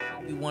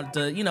we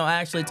wanted to,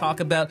 actually talk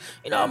about,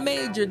 a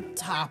major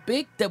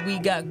topic that we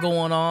got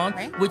going on,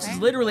 which is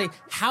literally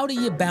how do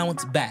you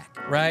bounce back,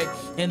 right?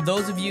 And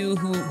those of you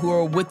who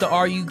are with the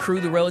RU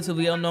crew, the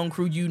Relatively Unknown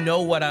crew, you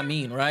know what I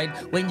mean, right?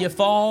 When you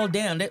fall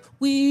down,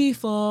 we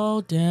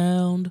fall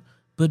down,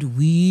 but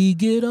we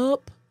get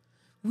up.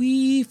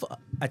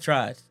 I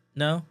tried.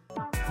 No.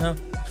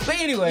 But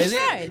anyways,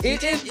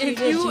 if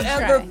you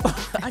ever,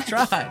 I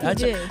tried.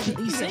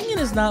 Singing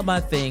is not my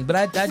thing, but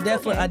I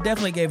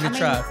definitely gave it a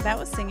try. That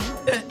was singing.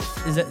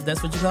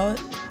 That's what you call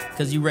it?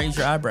 Because you raised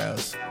your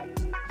eyebrows.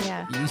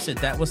 Yeah. You said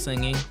that was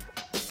singing.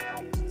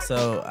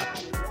 So,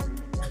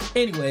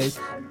 anyways,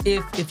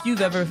 if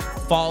you've ever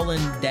fallen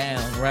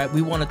down, right,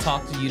 we want to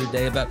talk to you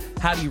today about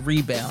how do you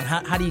rebound,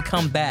 how do you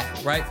come back,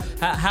 right?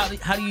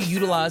 How do you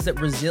utilize that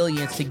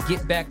resilience to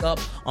get back up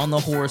on the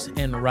horse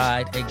and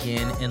ride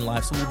again in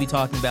life? So we'll be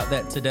talking about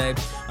that today.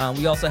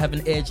 We also have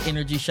an Edge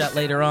energy shot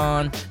later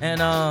on.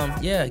 And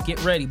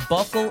get ready.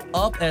 Buckle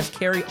up, as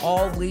Carrie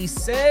always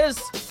says,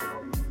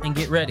 and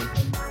get ready.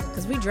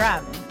 Because we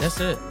driving. That's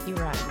it. You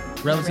riding.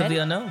 Relatively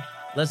Unknown.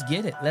 Let's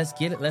get it. Let's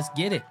get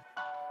it.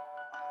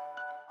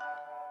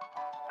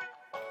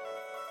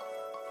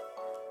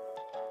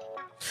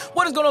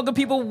 What is going on, good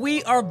people?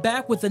 We are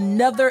back with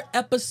another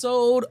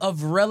episode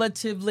of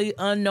Relatively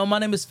Unknown. My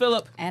name is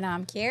Philip. And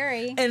I'm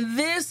Carrie. And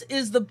this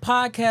is the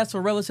podcast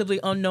for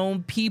relatively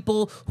unknown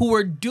people who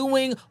are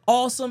doing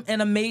awesome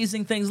and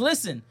amazing things.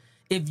 Listen,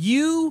 if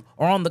you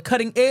are on the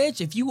cutting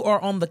edge, if you are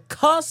on the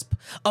cusp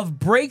of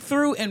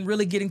breakthrough and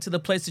really getting to the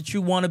place that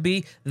you want to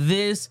be,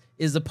 this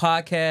is the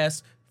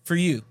podcast for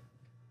you.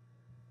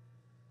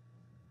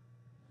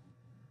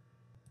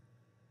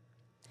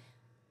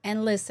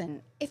 And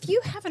listen, if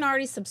you haven't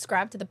already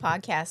subscribed to the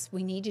podcast,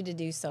 we need you to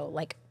do so,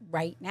 like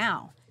right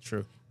now.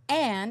 True.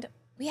 And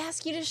we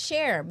ask you to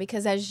share,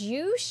 because as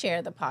you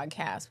share the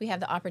podcast, we have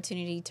the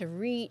opportunity to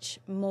reach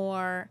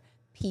more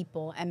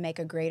people and make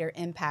a greater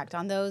impact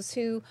on those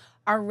who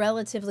are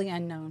relatively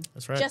unknown.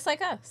 That's right. Just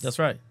like us. That's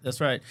right.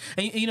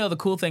 And the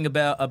cool thing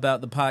about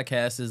the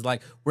podcast is,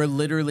 like, we're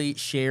literally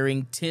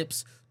sharing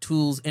tips,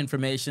 tools,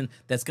 information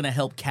that's going to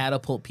help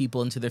catapult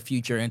people into their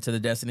future, into their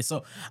destiny.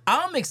 So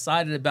I'm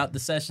excited about the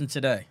session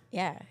today.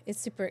 Yeah,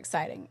 it's super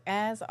exciting,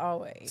 as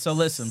always. So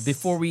listen,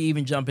 before we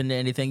even jump into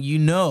anything,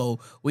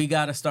 we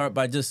got to start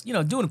by just,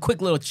 doing a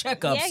quick little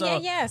checkup.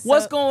 Yeah.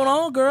 What's going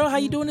on, girl? How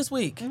you doing this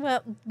week?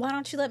 Well, why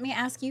don't you let me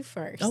ask you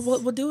first? Oh, well,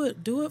 do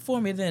it. Do it for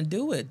me then.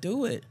 Do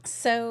it.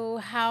 So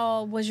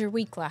how was your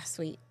week last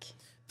week?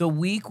 The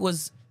week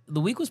was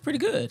pretty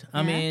good.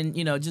 I mean,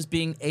 just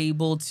being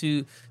able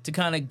to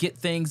kind of get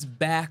things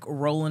back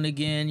rolling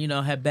again,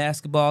 have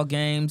basketball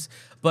games.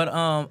 But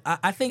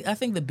I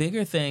think the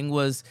bigger thing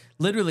was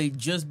literally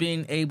just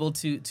being able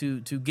to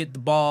get the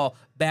ball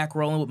back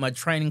rolling with my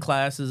training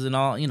classes and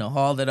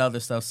all that other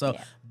stuff. So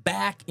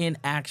back in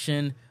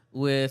action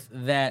with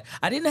that.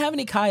 I didn't have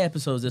any Kai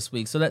episodes this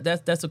week, so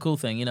that's a cool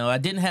thing. I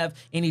didn't have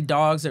any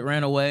dogs that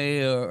ran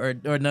away or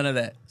none of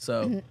that.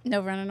 So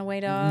no running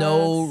away dogs.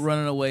 No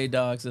running away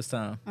dogs this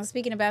time. Well,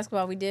 speaking of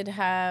basketball, we did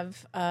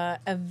have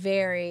a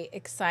very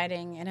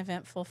exciting and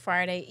eventful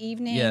Friday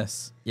evening.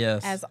 Yes.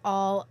 As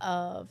all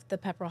of the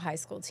Pepperell High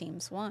School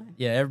teams won.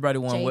 Yeah, everybody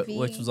won, JV,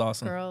 which was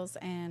awesome. Girls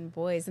and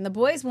boys. And the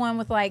boys won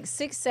with like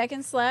 6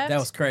 seconds left. That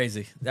was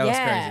crazy. That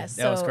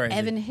was crazy.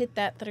 Evan hit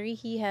that three.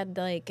 He had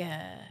like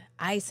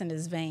ice in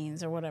his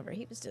veins or whatever.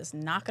 He was just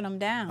knocking them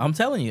down. I'm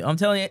telling you.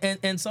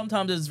 And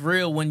sometimes it's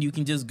real when you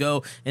can just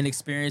go and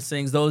experience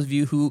things. Those of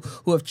you who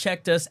have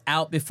checked us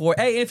out before.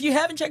 Hey, if you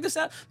haven't checked us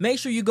out, make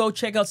sure you go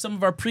check out some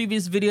of our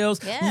previous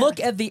videos. Yeah.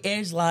 Look at the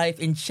Edge Life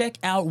and check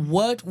out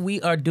what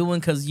we are doing,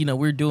 because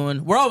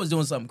we're always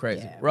doing something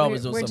crazy. Yeah, we're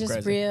always doing something just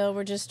crazy. Real.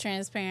 We're just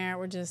transparent.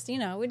 We're just,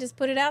 we just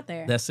put it out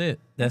there. That's it.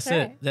 That's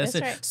it.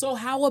 Right. So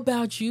how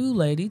about you,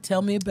 lady?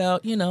 Tell me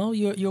about,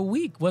 your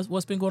week.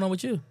 What's been going on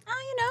with you?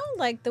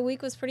 Like the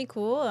week was pretty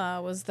cool.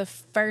 It was the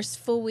first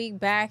full week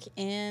back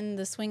in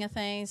the swing of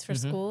things for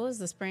school as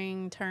the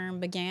spring term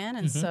began.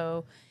 And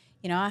so,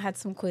 I had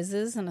some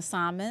quizzes and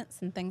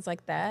assignments and things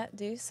like that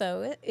due.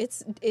 So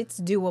it's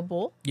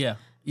doable. Yeah.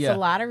 It's a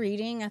lot of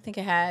reading. I think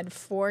I had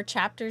 4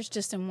 chapters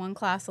just in one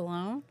class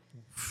alone.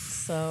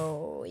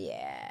 So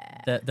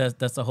yeah,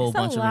 that's a whole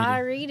bunch of reading. It's a lot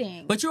of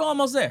reading. But you're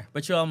almost there.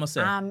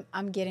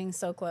 I'm getting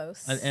so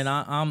close. And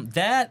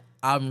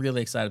I'm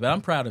really excited about.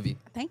 I'm proud of you.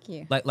 Thank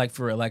you. Like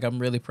for real. Like I'm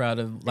really proud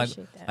of like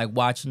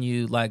watching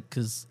you,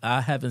 because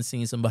I haven't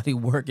seen somebody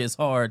work as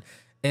hard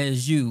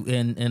as you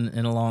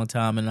in a long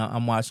time, and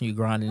I'm watching you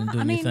grinding and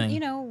doing your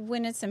thing.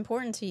 When it's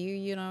important to you,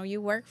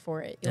 you work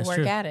for it. You'll That's work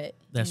true. at it.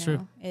 That's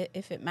true.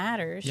 If it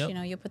matters,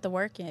 you'll put the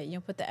work in.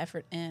 You'll put the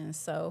effort in.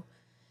 So,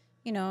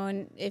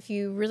 and if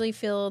you really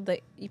feel that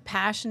you're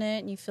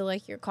passionate and you feel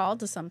like you're called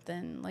to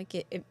something, like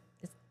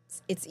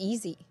it's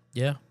easy.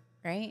 Yeah.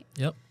 Right.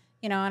 Yep.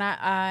 And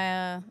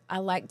I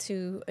like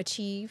to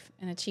achieve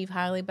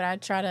highly, but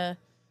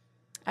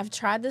I've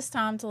tried this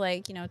time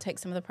to take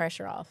some of the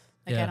pressure off.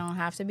 I don't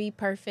have to be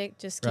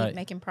perfect. Just keep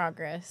making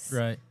progress.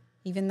 Right.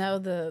 Even though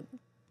the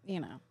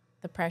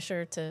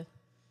pressure to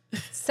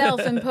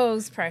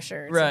self-imposed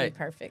pressure to Right. be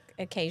perfect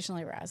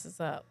occasionally rises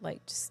up.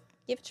 Like, just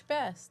give it your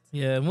best.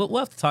 Yeah, and we'll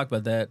have to talk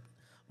about that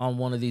on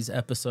one of these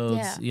episodes.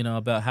 Yeah. You know,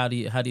 about how do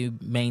you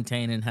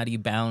maintain and how do you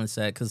balance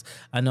that? Because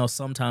I know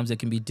sometimes it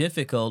can be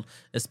difficult,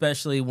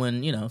 especially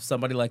when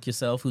somebody like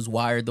yourself who's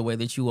wired the way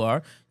that you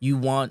are. You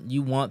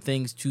want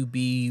things to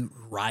be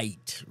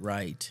right.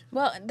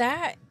 Well,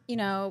 that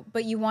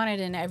but you want it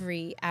in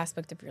every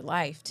aspect of your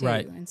life too,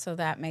 Right. and so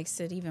that makes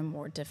it even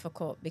more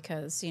difficult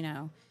because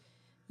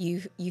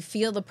you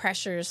feel the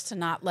pressures to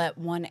not let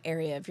one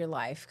area of your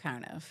life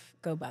kind of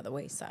go by the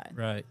wayside.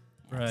 Right.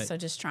 Yeah, Right. So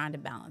just trying to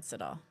balance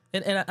it all.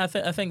 And I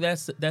think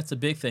that's a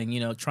big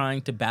thing,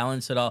 trying to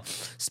balance it all.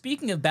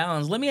 Speaking of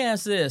balance, let me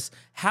ask this: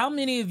 how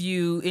many of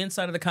you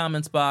inside of the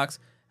comments box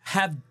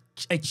have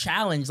a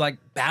challenge like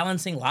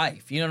balancing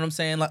life? You know what I'm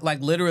saying?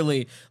 Like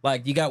literally,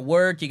 like you got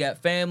work, you got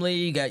family,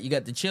 you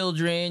got the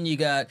children, you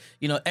got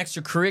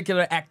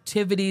extracurricular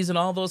activities and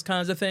all those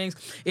kinds of things.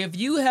 If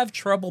you have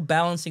trouble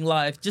balancing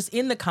life, just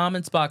in the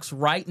comments box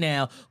right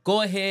now,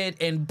 go ahead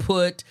and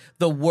put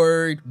the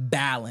word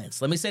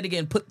balance. Let me say it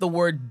again, put the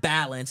word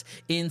balance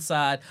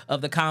inside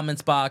of the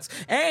comments box.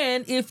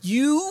 And if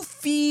you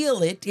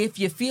feel it in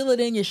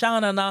your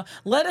shana,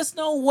 let us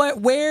know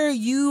where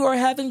you are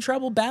having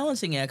trouble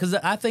balancing at, because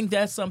I think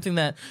that's something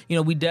that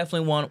we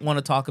definitely want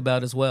to talk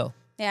about as well.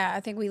 Yeah, I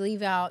think we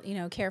leave out,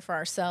 care for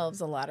ourselves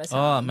a lot of times.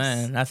 Oh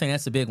man, I think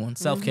that's a big one.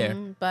 Self-care.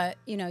 But,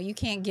 you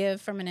can't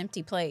give from an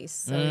empty place.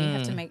 So you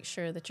have to make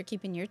sure that you're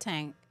keeping your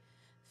tank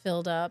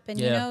filled up.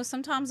 And,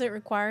 sometimes it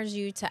requires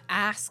you to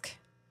ask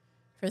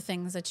for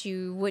things that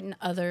you wouldn't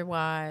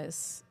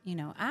otherwise,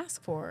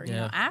 ask for.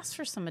 Yeah. Ask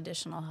for some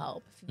additional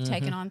help. If you've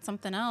taken on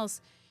something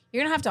else,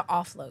 you're going to have to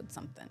offload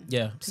something.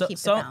 Yeah. To keep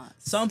the balance.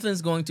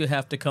 Something's going to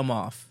have to come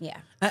off. Yeah.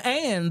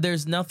 And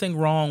there's nothing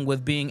wrong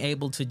with being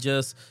able to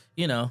just,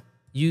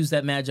 use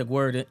that magic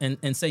word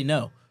and say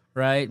no.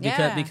 Right?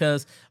 Yeah.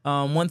 Because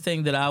one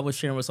thing that I was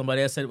sharing with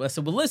somebody, I said, well,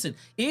 listen,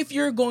 if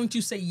you're going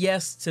to say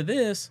yes to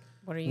this,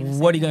 what are you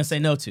going to say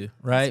no to?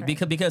 Right?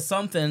 Right. Because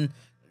something,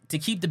 to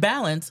keep the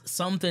balance,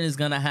 something is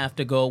going to have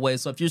to go away.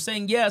 So if you're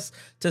saying yes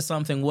to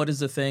something, what is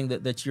the thing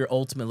that you're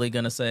ultimately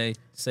going to say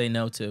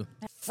no to?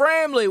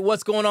 Family,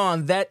 what's going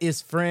on? That is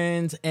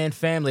friends and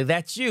family.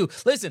 That's you.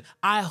 Listen,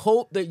 I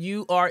hope that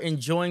you are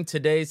enjoying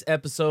today's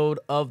episode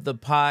of the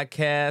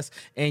podcast.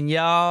 And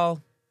y'all,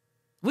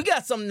 we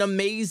got something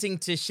amazing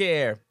to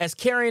share. As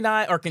Carrie and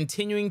I are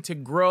continuing to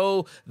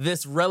grow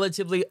this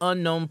relatively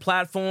unknown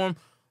platform,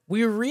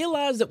 we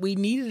realized that we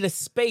needed a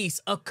space,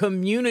 a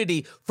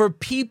community for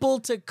people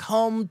to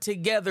come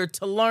together,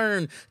 to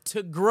learn,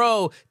 to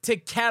grow, to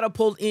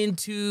catapult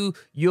into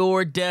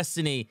your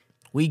destiny.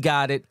 We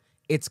got it.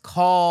 It's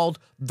called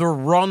The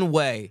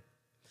Runway.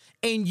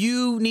 And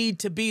you need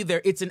to be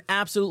there. It's an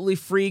absolutely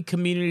free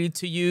community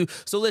to you.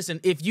 So listen,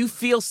 if you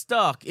feel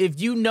stuck, if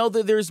you know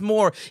that there's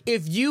more,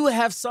 if you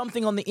have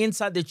something on the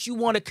inside that you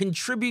want to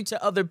contribute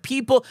to other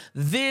people,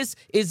 this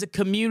is a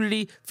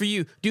community for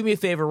you. Do me a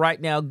favor right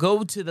now.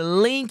 Go to the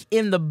link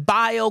in the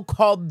bio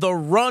called The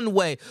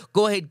Runway.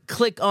 Go ahead,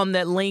 click on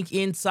that link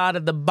inside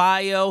of the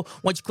bio.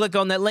 Once you click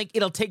on that link,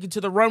 it'll take you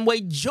to The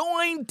Runway.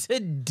 Join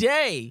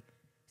today.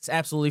 It's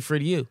absolutely free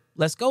to you.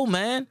 Let's go,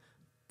 man.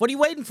 What are you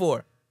waiting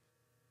for?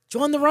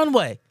 Join The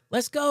Runway.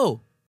 Let's go.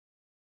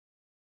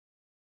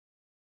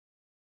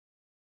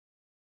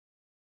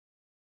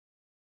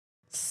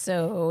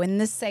 So in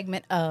this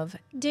segment of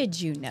Did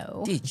You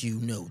Know? Did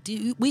you know?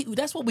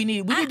 That's what we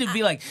need. We need to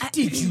be like,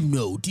 did you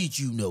know? Did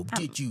you know?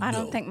 Did you know? I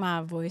don't think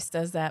my voice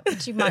does that,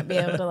 but you might be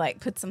able to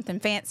put something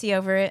fancy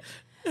over it.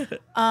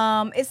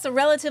 It's a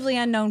relatively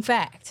unknown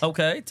fact.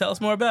 Okay, tell us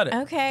more about it.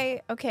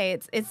 Okay.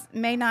 It's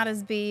may not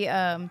be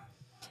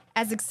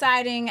as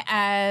exciting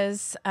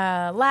as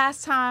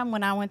last time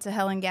when I went to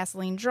Helen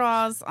Gasoline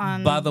Draws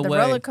on By the way,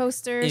 roller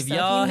coaster. If so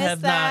y'all if you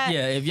have that, not,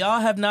 if y'all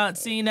have not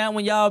seen that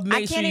one, y'all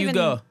make sure you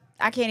go.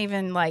 I can't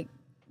even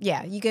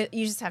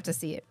you just have to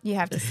see it. You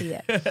have to see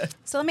it.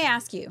 So let me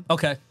ask you.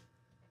 Okay.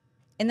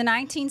 In the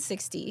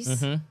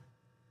 1960s,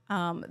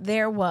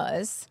 there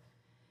was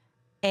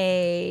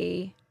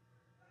a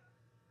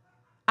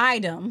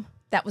item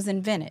that was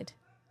invented.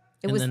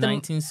 It was the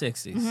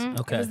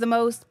 1960s. Okay. It was the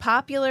most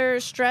popular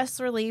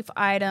stress relief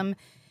item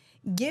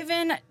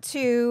given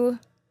to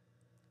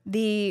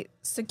the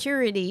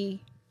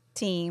security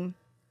team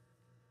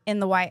in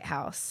the White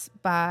House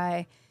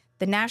by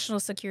the National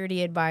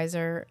Security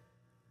Advisor,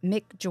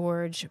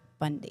 McGeorge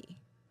Bundy.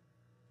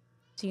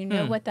 Do you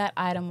know what that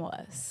item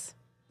was?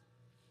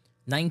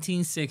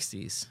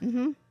 1960s.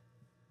 Mm-hmm.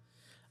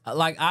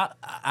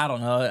 I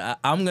don't know.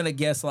 I'm going to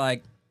guess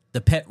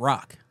the Pet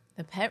Rock.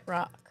 The Pet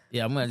Rock.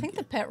 Yeah, I think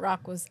the Pet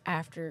Rock was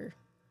after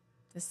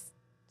this,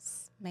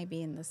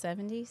 maybe in the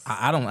 70s.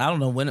 I don't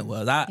know when it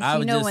was.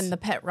 When the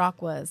Pet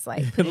Rock was, put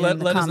it in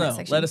the comment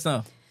section. Let us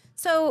know.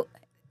 So,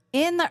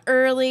 in the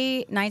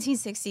early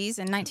 1960s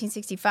and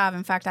 1965,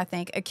 in fact, I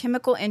think a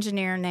chemical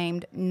engineer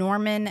named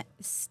Norman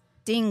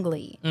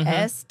Stingley,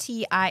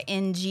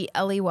 Stingley,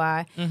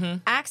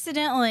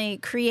 accidentally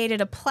created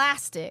a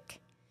plastic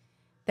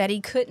that he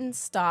couldn't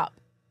stop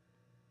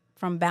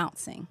from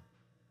bouncing.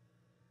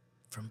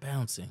 From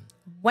bouncing.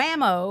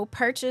 Whammo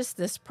purchased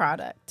this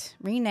product,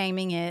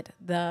 renaming it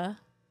the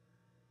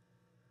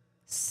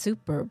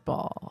Super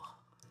Ball.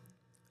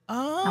 That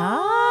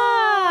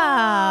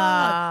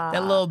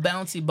little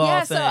bouncy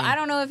ball thing. So I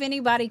don't know if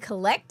anybody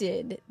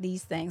collected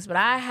these things, but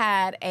I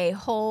had a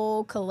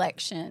whole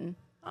collection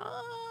of,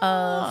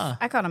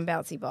 I call them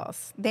bouncy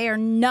balls. They are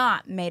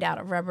not made out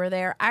of rubber.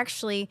 They are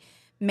actually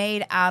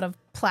made out of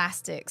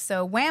plastic.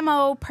 So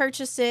Whammo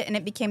purchased it, and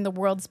it became the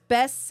world's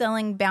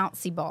best-selling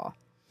bouncy ball.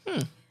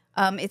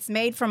 It's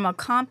made from a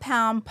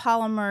compound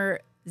polymer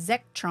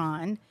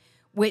Zectron,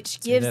 which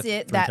gives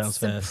it that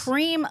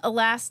supreme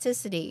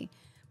elasticity.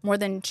 More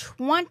than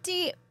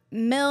 20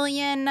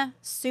 million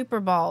Super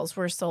Balls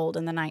were sold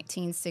in the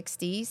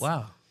 1960s.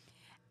 Wow.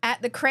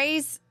 At the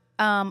craze's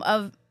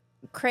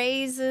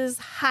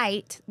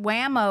height,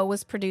 Whammo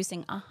was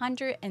producing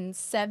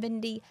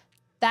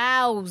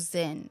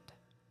 170,000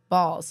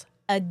 balls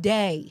a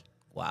day.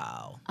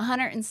 Wow.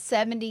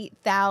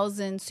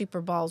 170,000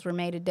 Super Balls were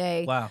made a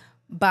day. Wow.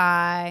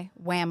 By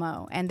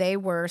Whammo, and they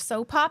were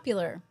so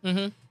popular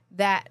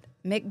that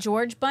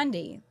George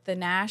Bundy, the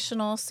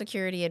national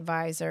security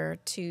advisor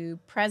to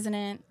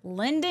President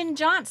Lyndon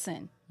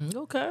Johnson,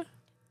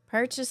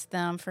 purchased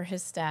them for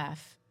his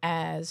staff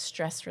as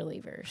stress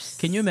relievers.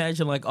 Can you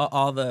imagine like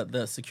all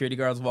the security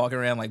guards walking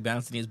around like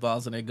bouncing these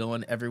balls and they're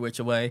going every which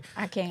way?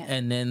 I can't.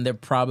 And then they're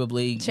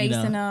probably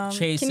chasing them.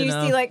 Can you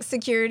see like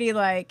security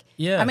like?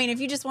 Yeah. I mean, if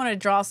you just want to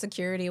draw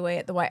security away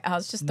at the White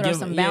House, just throw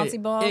some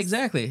bouncy balls.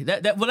 Exactly.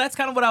 Well, that's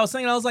kind of what I was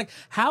saying. I was like,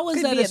 how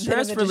is that a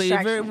stress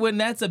reliever when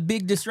that's a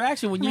big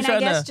distraction? When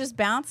I guess just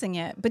bouncing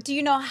it. But do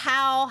you know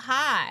how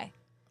high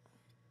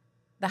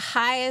the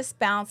highest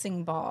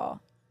bouncing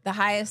ball? The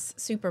highest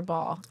Super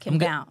Ball can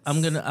bounce.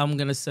 I'm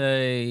gonna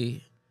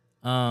say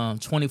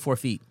 24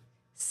 feet.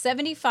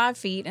 75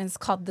 feet, and it's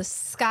called the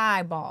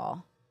Sky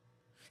Ball.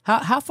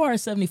 How far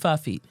is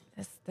 75 feet?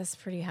 That's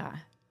pretty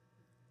high.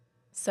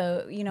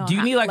 So you know, do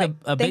you need like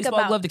a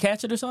baseball glove to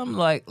catch it or something?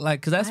 Like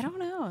because that's I don't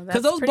know,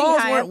 because those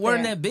balls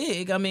weren't that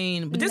big. I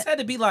mean, but this had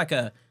to be like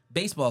a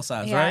baseball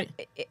size, right?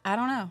 I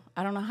don't know.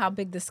 I don't know how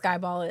big the Sky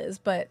Ball is,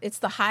 but it's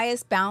the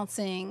highest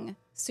bouncing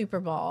Super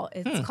Ball.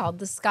 It's called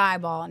the Sky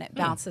Ball, and it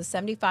bounces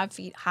 75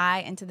 feet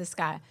high into the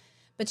sky.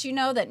 But you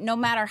know that no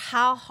matter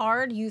how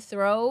hard you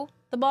throw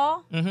the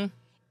ball,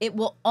 it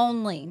will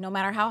only, no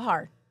matter how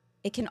hard,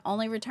 it can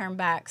only return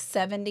back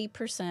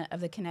 70% of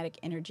the kinetic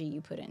energy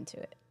you put into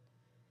it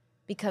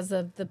because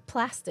of the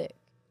plastic.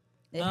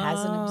 It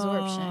has an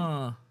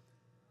absorption.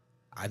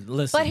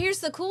 Listen. But here's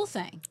the cool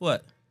thing.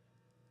 What?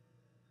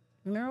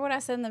 Remember what I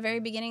said in the very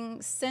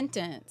beginning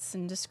sentence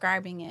and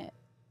describing it?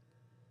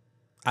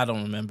 I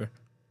don't remember.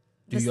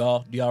 Do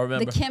y'all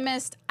remember? The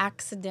chemist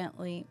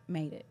accidentally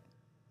made it.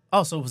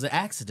 Oh, so it was an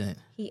accident.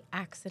 He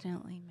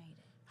accidentally made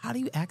it. How do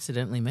you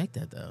accidentally make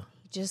that, though?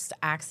 He just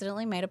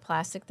accidentally made a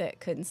plastic that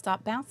couldn't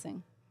stop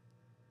bouncing.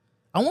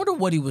 I wonder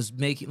what he was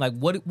making. Like,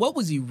 what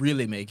was he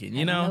really making?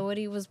 You I don't know what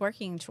he was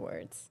working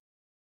towards.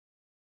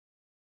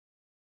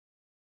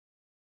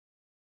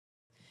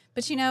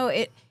 But you know,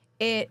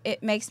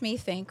 it makes me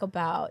think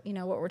about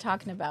what we're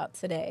talking about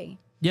today.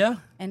 Yeah.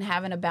 And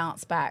having a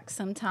bounce back.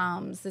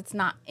 Sometimes it's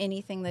not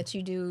anything that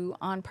you do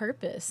on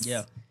purpose.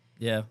 Yeah.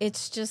 Yeah.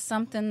 It's just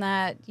something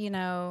that,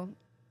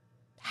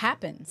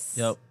 happens.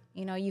 Yep.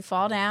 You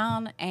fall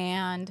down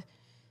and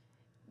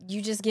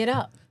you just get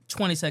up.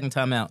 20-second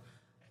timeout.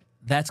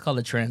 That's called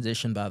a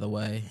transition, by the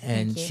way.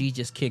 And she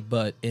just kicked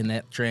butt in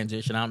that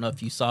transition. I don't know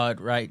if you saw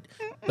it right,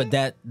 but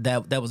that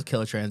was a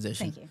killer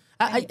transition. Thank you.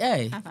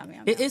 Hey,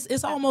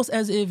 it's almost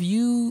as if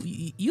you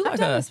I've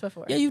done this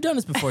before. Yeah, you've done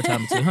this before,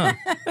 time or two, huh?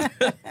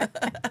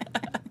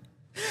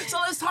 So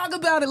let's talk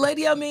about it,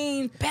 lady. I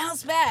mean,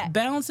 bounce back,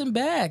 bouncing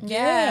back.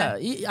 Yeah.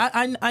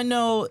 I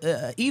know.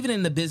 Even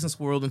in the business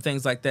world and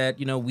things like that,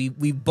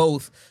 we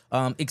both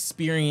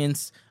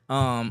experience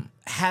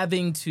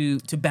having to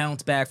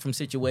bounce back from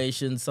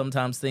situations.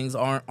 Sometimes things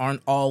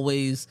aren't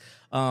always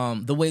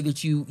the way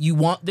that you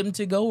want them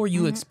to go or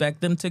you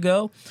expect them to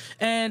go.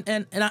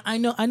 And I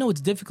know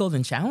it's difficult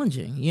and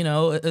challenging,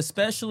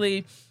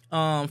 especially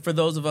for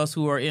those of us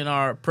who are in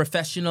our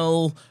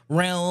professional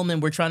realm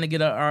and we're trying to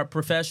get our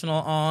professional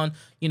on.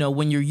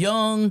 When you're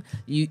young,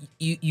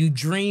 you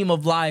dream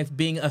of life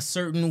being a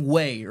certain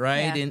way,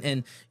 right? Yeah.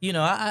 And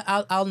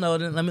I'll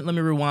note it. Let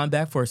me rewind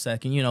back for a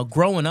second.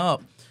 Growing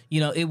up,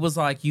 it was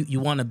like you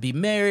want to be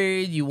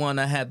married, you want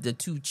to have the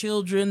 2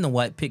 children, the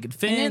white picket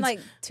fence. And then like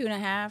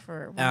 2.5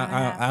 or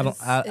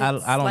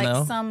 1.5. I don't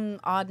know. Some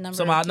odd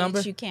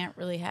number. You can't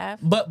really have.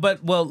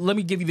 But well, let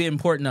me give you the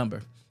important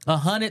number: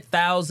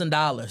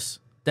 $100,000.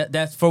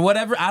 That's for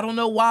whatever. I don't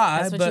know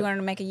why. That's what you wanted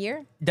to make a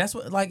year. That's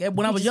what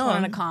when I was young.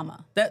 Wanted a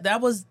comma. That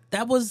was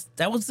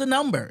the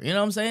number. You know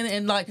what I'm saying?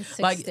 And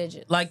six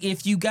digits. Like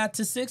if you got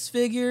to 6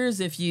 figures,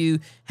 if you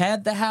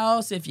had the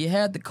house, if you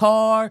had the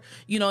car,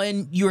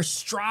 and you're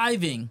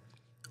striving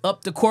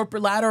up the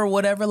corporate ladder or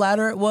whatever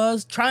ladder it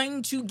was,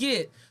 trying to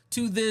get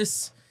to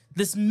this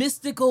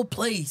mystical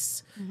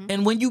place.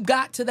 And when you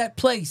got to that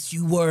place,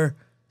 you were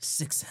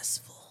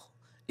successful.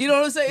 You know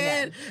what I'm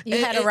saying? Yeah.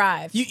 You had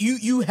arrived.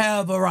 You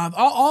have arrived.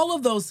 All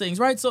of those things,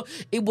 right? So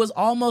it was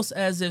almost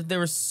as if there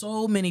were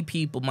so many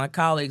people, my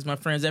colleagues, my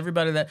friends,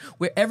 everybody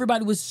where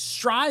everybody was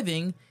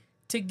striving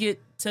to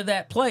get to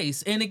that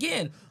place. And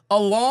again,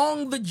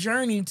 along the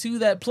journey to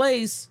that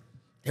place,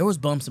 there was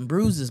bumps and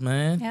bruises,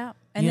 man. Yeah.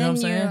 And then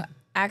you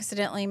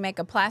accidentally make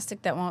a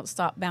plastic that won't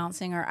stop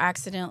bouncing, or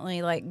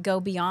accidentally like go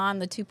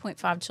beyond the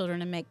 2.5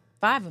 children and make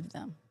 5 of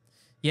them.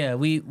 Yeah,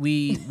 we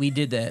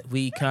did that.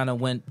 We kind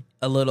of went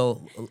a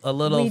little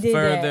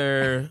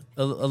further,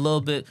 a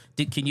little bit.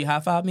 Can you high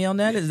five me on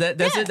that?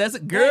 That's it? That's a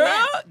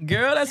girl.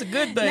 That's a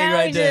good thing now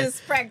right there.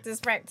 Just practice.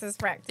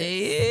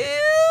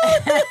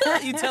 Yeah.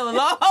 You telling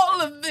all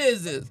the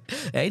business.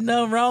 Ain't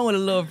nothing wrong with a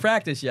little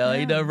practice, y'all.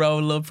 Ain't nothing wrong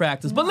with a little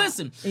practice. But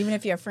listen, even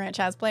if you're a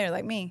franchise player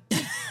like me,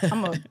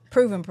 I'm a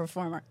proven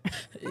performer.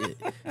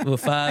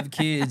 With 5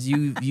 kids,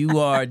 you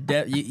are.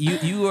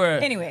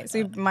 Anyways,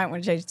 we might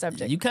want to change the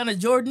subject. You kind of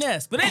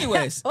Jordan-esque, but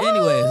anyways,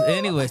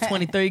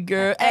 23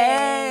 girl.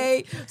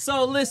 Hey.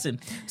 So listen.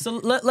 So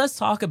let's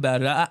talk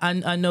about it.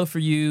 I know for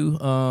you,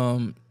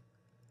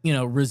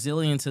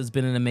 resilience has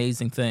been an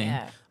amazing thing.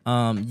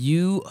 Yeah.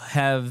 You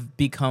have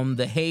become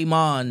the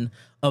Heyman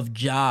of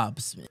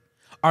jobs.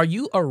 Are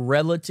you a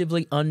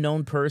relatively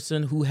unknown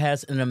person who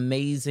has an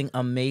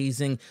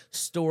amazing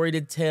story to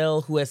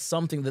tell, who has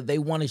something that they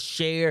want to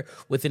share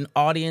with an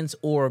audience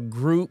or a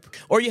group?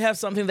 Or you have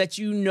something that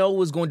you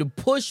know is going to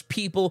push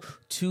people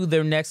to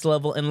their next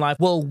level in life?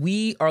 Well,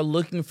 we are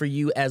looking for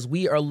you as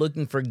we are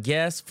looking for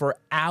guests for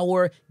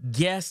our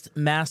guest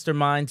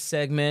mastermind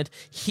segment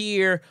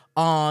here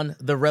on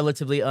the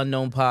Relatively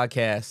Unknown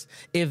podcast.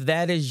 If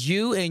that is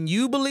you and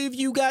you believe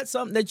you got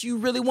something that you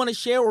really want to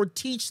share or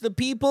teach the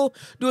people,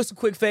 do us a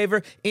quick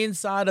favor.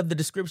 Inside of the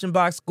description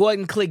box, go ahead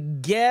and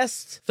click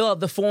guest, fill out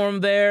the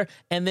form there,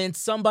 and then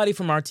somebody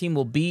from our team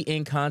will be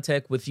in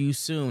contact with you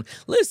soon.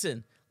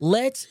 Listen,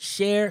 let's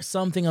share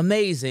something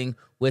amazing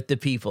with the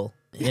people.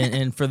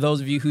 And for those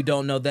of you who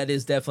don't know, that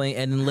is definitely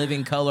an In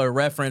Living Color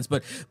reference.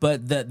 But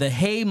the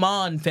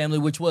Heyman family,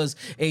 which was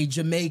a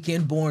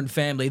Jamaican-born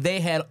family, they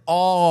had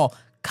all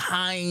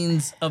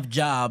kinds of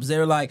jobs. They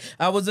were like,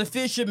 I was a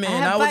fisherman,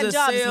 I was a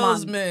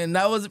salesman,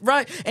 I was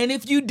right. And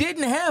if you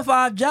didn't have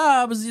 5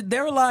 jobs, they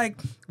were like,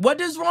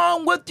 what is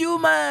wrong with you,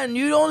 man?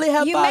 You only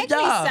have 5 jobs. You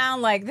make me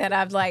sound like that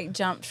I've like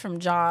jumped from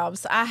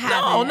jobs. I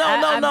haven't.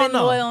 I've been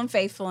loyal and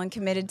faithful and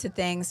committed to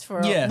things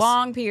for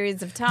long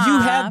periods of time. You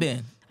have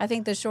been. I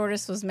think the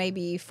shortest was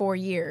maybe 4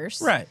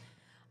 years. Right.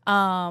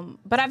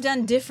 But I've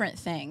done different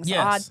things,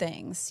 odd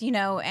things,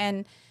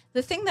 and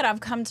the thing that I've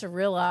come to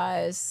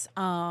realize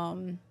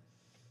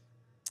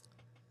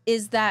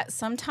is that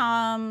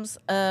sometimes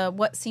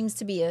what seems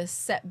to be a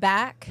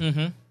setback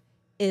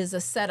is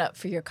a setup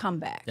for your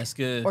comeback. That's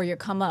good. Or your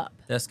come up.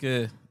 That's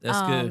good. That's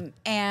good.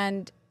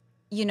 And,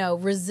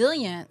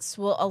 resilience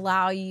will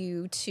allow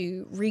you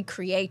to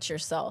recreate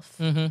yourself.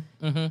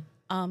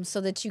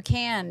 So that you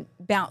can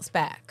bounce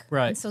back.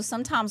 Right. And so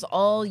sometimes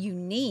all you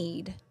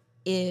need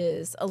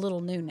is a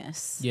little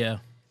newness. Yeah.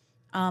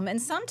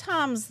 And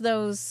sometimes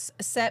those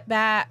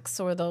setbacks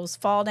or those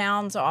fall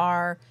downs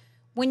are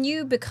when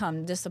you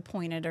become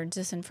disappointed or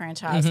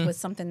disenfranchised with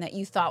something that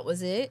you thought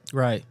was it.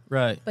 Right.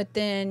 But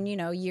then,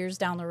 years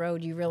down the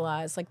road, you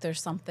realize like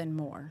there's something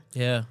more.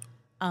 Yeah.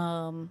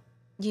 And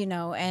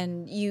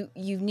you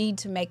need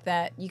to make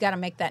that, you got to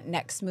make that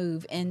next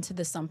move into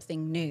the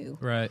something new.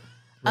 Right.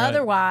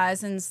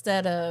 Otherwise,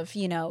 instead of,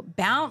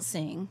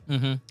 bouncing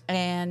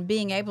and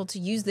being able to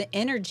use the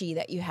energy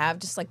that you have,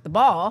 just like the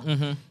ball,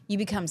 you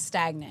become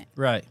stagnant.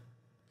 Right.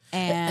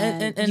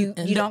 And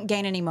you don't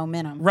gain any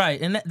momentum.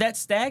 Right. And that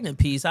stagnant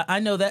piece, I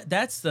know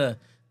that's the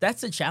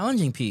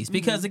challenging piece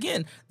because,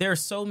 again, there are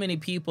so many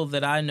people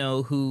that I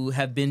know who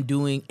have been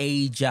doing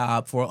a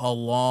job for a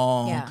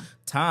long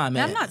time.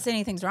 And I'm not saying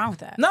anything's wrong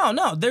with that.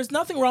 No, there's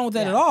nothing wrong with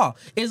that at all.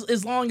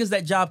 As long as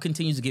that job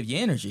continues to give you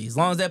energy, as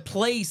long as that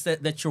place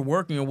that you're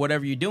working or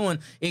whatever you're doing,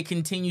 it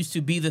continues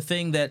to be the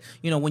thing that,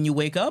 when you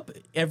wake up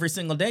every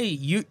single day,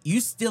 you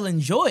still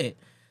enjoy it.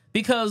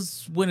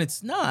 Because when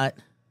it's not,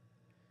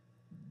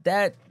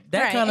 that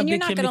kind of and you're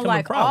not going to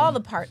like all the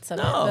parts of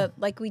it. But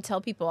like we tell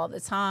people all the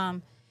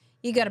time,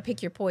 you got to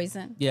pick your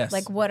poison. Yes.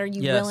 Like, what are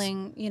you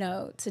willing,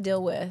 to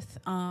deal with?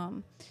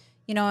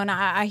 And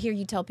I hear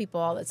you tell people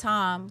all the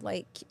time,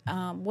 like,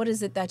 what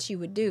is it that you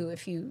would do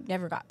if you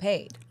never got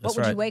paid? What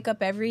would you wake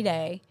up every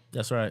day?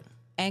 That's right.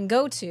 And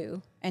go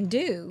to and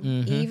do,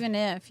 even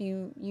if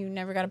you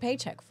never got a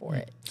paycheck for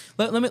it.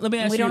 Let me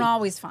ask you. We don't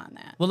always find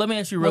that. Well, let me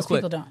ask you real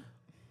quick. Most people don't.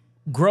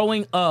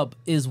 Growing up,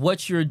 is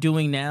what you're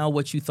doing now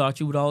what you thought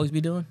you would always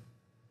be doing?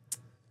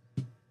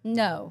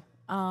 No.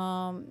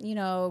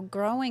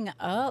 Growing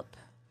up,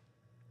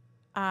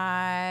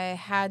 I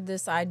had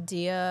this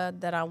idea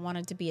that I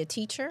wanted to be a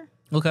teacher.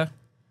 Okay.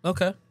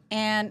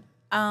 And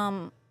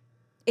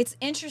it's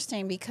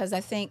interesting because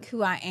I think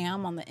who I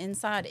am on the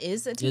inside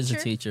is a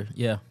teacher.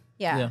 Yeah.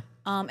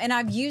 And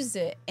I've used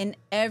it in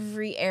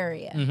every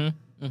area.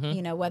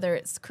 Whether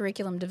it's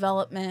curriculum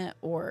development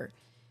or,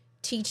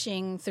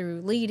 teaching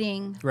through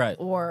leading, right?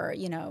 Or,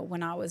 you know,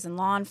 when I was in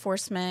law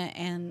enforcement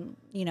and,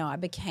 you know, I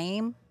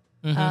became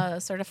a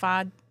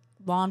certified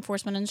law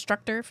enforcement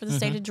instructor for the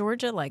state of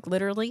Georgia, like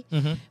literally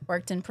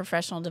worked in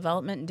professional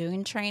development and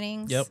doing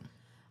trainings. Yep.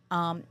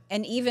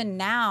 And even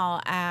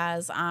now,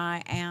 as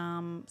I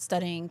am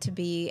studying to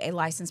be a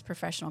licensed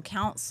professional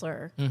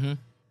counselor,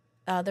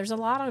 there's a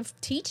lot of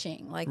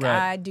teaching. Like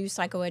I do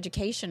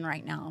psychoeducation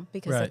right now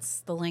because it's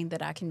the lane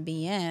that I can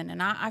be in.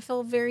 And I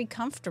feel very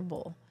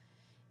comfortable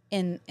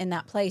in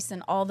that place.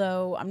 And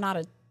although I'm not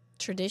a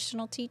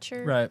traditional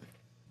teacher,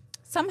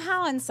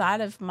 somehow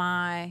inside of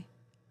my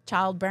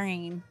child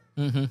brain,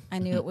 I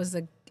knew it was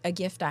a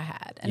gift I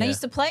had. And I used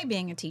to play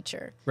being a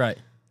teacher. Right.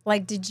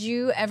 Like, did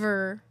you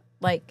ever,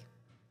 like,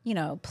 you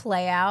know,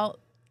 play out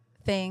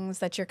things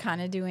that you're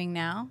kind of doing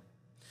now?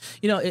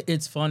 You know,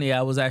 it's funny.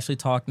 I was actually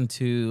talking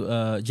to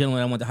a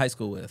gentleman I went to high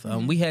school with.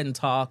 We hadn't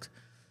talked,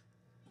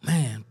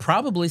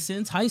 probably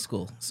since high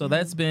school. So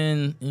that's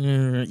been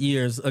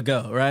years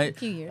ago, right?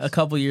 A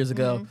couple years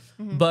ago.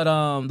 But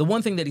the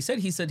one thing that he said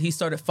he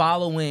started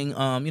following, you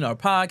know, our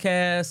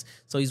podcast.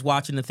 So he's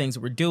watching the things that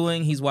we're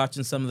doing. He's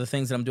watching some of the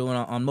things that I'm doing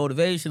on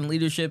motivation,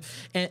 leadership.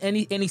 And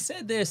he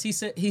said this. He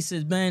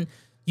said, man,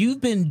 you've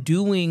been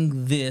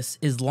doing this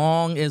as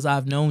long as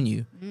I've known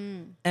you.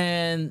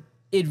 And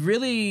it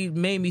really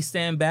made me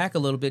stand back a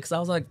little bit because I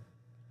was like,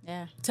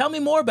 tell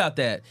me more about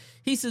that.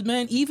 He said,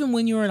 man, even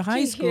when you were in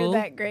high school.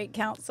 Hear that great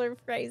counselor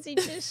phrase he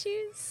just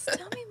used?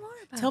 Tell me more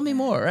about Tell me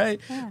more, right?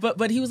 Yeah.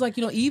 But he was like,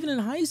 you know, even in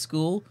high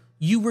school,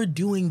 you were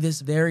doing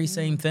this very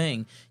same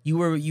thing. You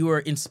were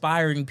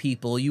inspiring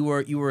people. You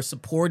were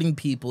supporting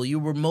people. You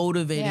were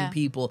motivating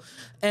people.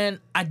 And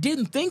I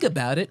didn't think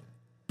about it,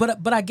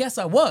 but I guess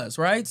I was,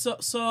 right?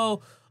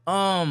 So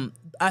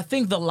I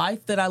think the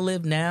life that I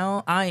live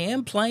now, I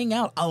am playing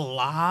out a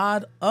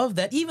lot of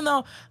that. Even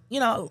though, you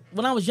know,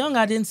 when I was young,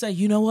 I didn't say,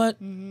 you know what,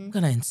 I'm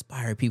gonna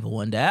inspire people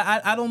one day.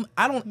 I don't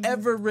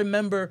ever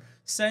remember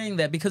saying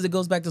that because it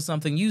goes back to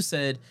something you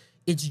said.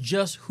 It's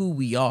just who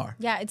we are.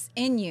 Yeah, it's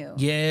in you.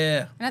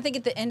 Yeah. And I think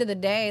at the end of the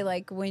day,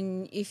 like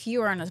if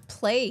you are in a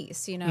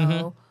place, you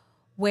know,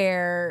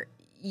 where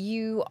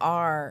you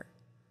are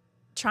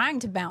trying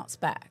to bounce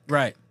back,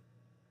 right,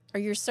 or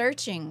you're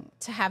searching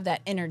to have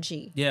that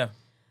energy, to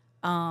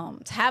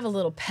have a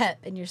little pep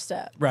in your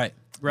step, right,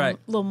 a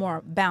little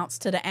more bounce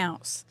to the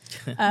ounce,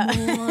 more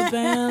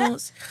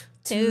bounce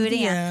to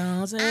the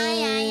ounce,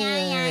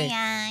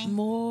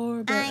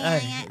 more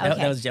bounce.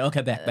 That was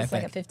okay. Back. It's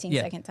like a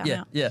 15-second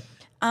timeout. Yeah.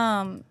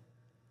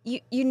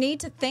 You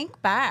need to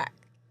think back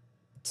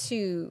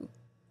to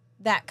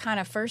that kind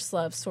of first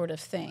love sort of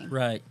thing,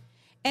 right?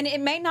 And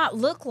it may not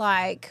look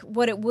like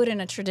what it would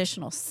in a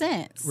traditional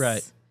sense,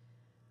 right?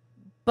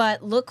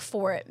 But look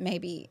for it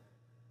maybe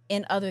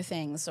in other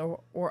things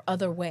or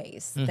other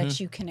ways that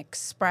you can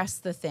express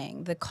the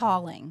thing, the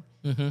calling,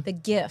 the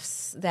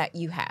gifts that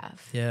you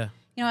have. Yeah.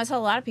 You know, I tell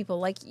a lot of people,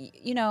 like,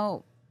 you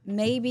know,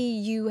 maybe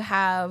you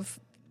have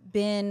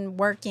been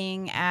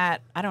working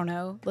at, I don't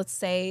know, let's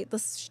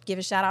give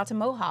a shout out to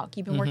Mohawk.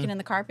 You've been working in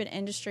the carpet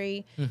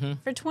industry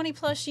for 20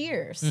 plus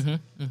years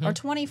or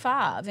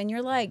 25, and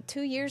you're like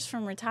 2 years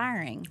from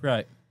retiring.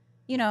 Right.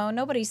 You know,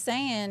 nobody's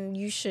saying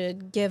you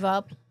should give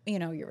up, you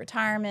know, your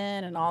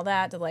retirement and all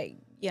that to, like,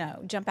 you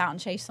know, jump out and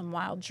chase some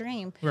wild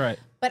dream. Right.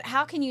 But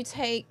how can you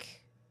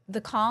take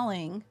the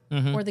calling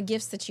or the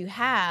gifts that you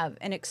have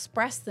and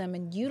express them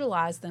and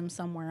utilize them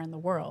somewhere in the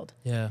world?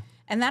 Yeah.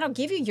 And that'll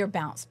give you your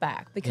bounce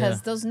back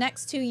because those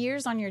next 2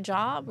 years on your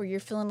job where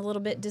you're feeling a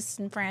little bit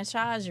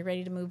disenfranchised, you're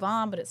ready to move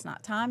on, but it's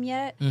not time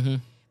yet,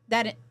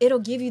 that it'll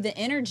give you the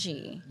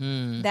energy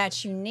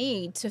that you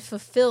need to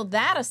fulfill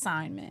that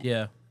assignment.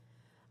 Yeah.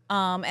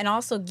 And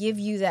also give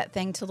you that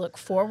thing to look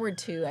forward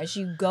to as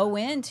you go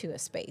into a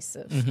space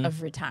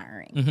of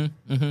retiring.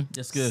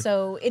 That's good.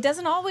 So it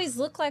doesn't always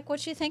look like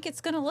what you think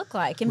it's going to look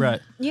like. And,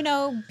 you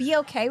know, be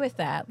okay with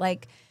that.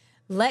 Like,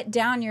 let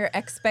down your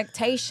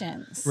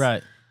expectations.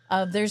 Right.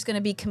 There's going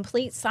to be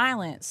complete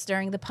silence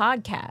during the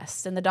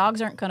podcast, and the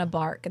dogs aren't going to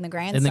bark, and the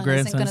grandson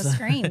isn't going to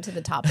scream to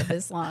the top of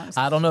his lungs.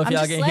 I don't know if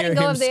y'all can hear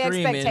him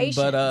screaming,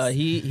 but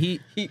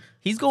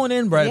he's going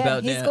in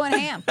about now. He's going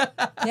ham.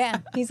 Yeah,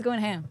 he's going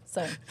ham.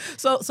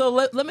 So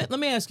let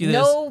me ask you this.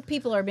 No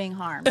people are being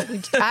harmed.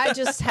 I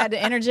just had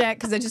to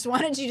interject because I just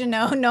wanted you to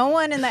know no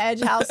one in the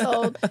Edge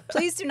household.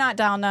 Please do not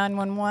dial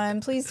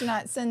 911. Please do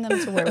not send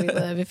them to where we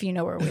live if you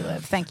know where we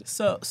live. Thank you.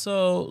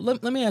 So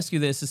let me ask you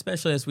this,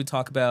 especially as we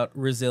talk about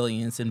resilience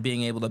and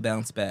being able to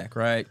bounce back,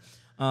 right?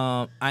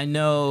 I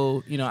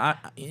know, you know,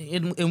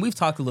 and we've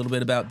talked a little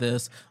bit about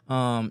this.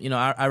 You know,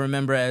 I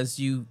remember as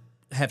you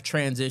have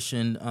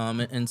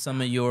transitioned in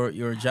some of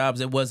your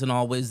jobs, it wasn't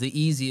always the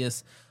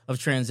easiest of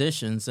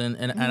transitions,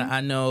 and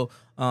I know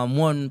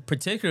one in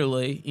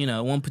particular.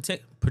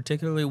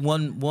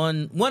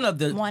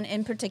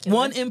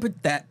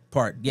 That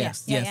part,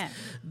 yes. Yeah.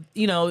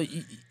 You know,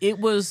 it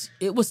was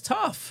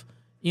tough.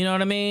 You know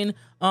what I mean?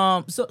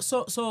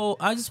 So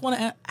I just want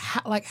to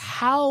ask,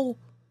 how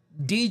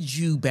did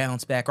you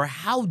bounce back, or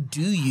how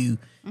do you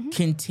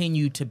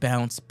continue to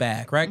bounce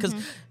back, right? Because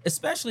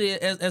especially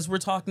as we're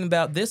talking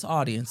about this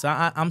audience,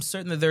 I'm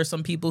certain that there are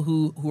some people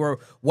who are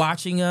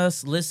watching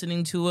us,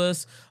 listening to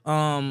us, who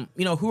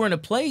are in a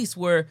place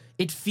where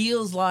it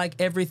feels like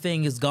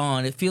everything is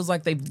gone. It feels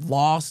like they've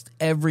lost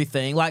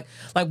everything. Like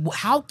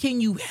how can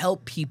you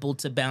help people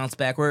to bounce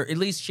back, or at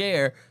least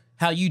share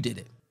how you did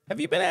it? Have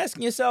you been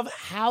asking yourself,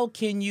 how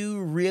can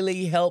you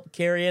really help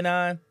Carrie and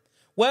I?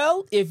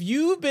 Well, if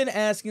you've been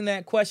asking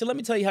that question, let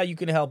me tell you how you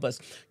can help us.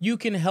 You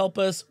can help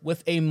us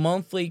with a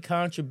monthly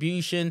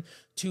contribution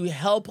to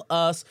help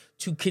us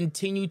to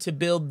continue to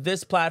build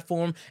this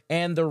platform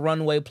and the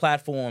Runway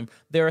platform.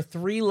 There are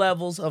 3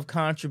 levels of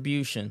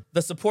contribution.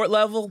 The support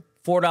level,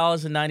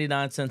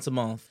 $4.99 a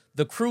month.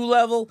 The crew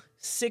level,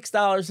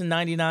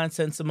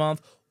 $6.99 a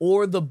month,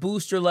 or the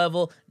booster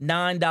level,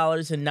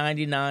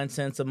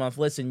 $9.99 a month.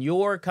 Listen,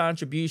 your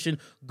contribution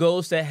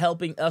goes to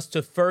helping us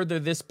to further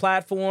this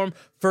platform,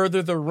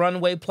 further the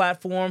Runway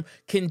platform,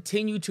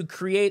 continue to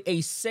create a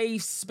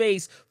safe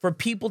space for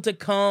people to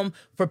come,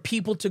 for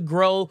people to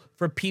grow,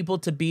 for people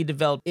to be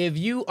developed. If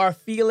you are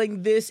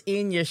feeling this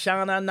in your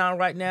shana now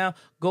right now,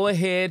 go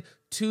ahead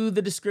to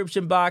the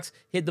description box,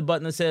 hit the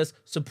button that says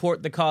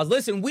support the cause.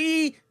 Listen,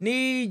 we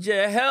need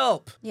your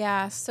help.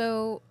 Yeah,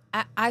 so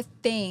I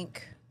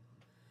think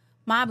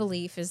my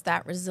belief is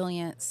that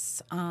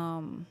resilience,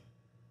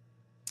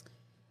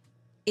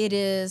 it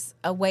is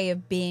a way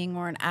of being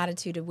or an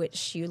attitude in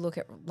which you look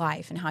at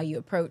life and how you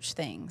approach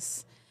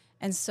things.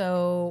 And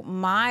so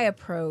my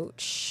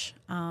approach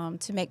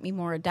to make me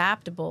more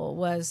adaptable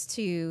was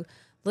to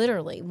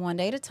literally one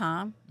day at a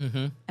time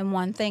and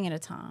one thing at a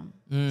time.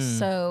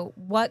 So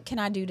what can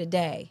I do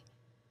today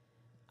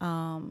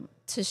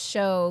to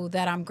show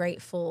that I'm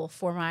grateful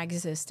for my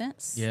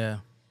existence? Yeah.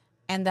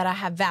 And that I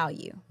have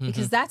value,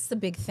 because that's the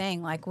big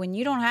thing. Like when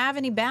you don't have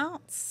any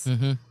bounce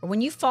or when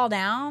you fall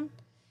down,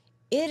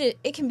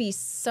 it can be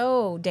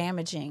so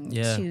damaging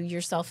to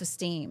your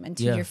self-esteem and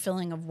to your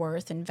feeling of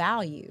worth and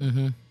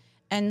value.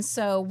 And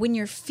so when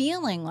you're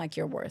feeling like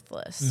you're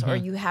worthless or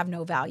you have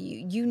no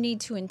value, you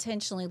need to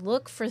intentionally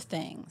look for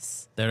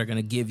things that are going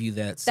to give you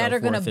that that are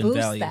going to boost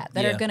value.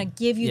 that are going to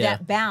give you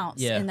that bounce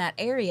in that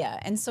area.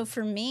 And so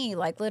for me,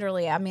 like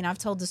literally, I mean, I've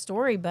told the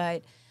story,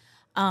 but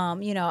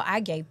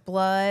I gave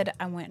blood.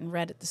 I went and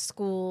read at the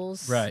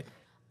schools. Right.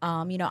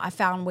 I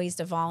found ways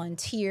to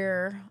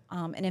volunteer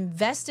and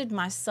invested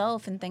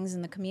myself in things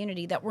in the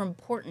community that were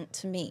important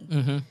to me.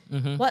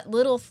 What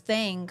little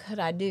thing could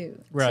I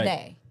do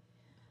today?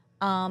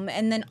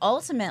 And then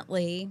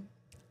ultimately,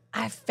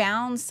 I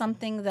found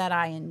something that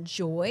I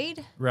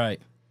enjoyed.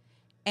 Right.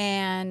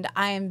 And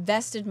I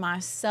invested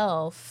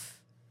myself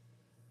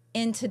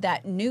into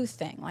that new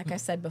thing. Like I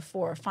said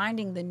before,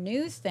 finding the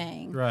new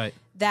thing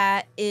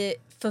that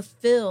it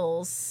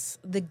fulfills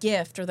the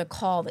gift or the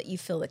call that you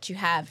feel that you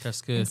have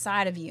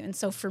inside of you. And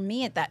so for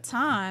me at that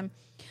time,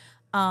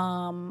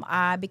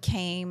 I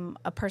became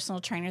a personal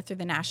trainer through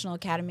the National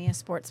Academy of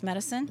Sports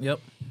Medicine. Yep.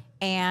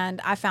 And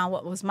I found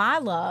what was my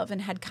love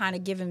and had kind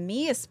of given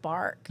me a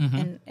spark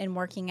in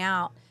working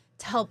out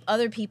to help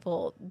other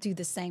people do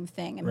the same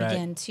thing and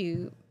begin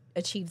to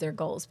achieve their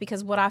goals.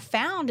 Because what I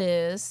found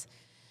is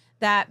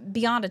that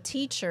beyond a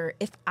teacher,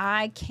 if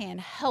I can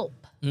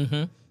help,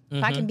 if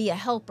I can be a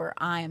helper,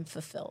 I am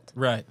fulfilled.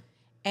 Right.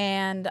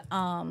 And,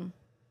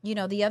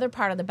 the other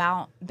part of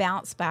the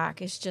bounce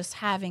back is just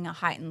having a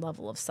heightened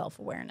level of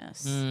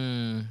self-awareness.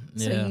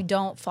 So you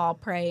don't fall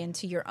prey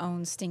into your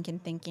own stinking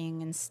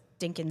thinking and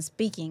stinking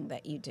speaking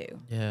that you do.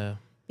 Yeah.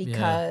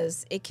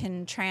 Because it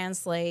can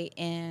translate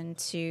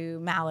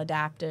into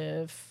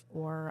maladaptive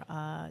or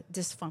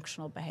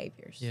dysfunctional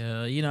behaviors.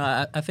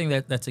 Yeah, I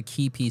think that's a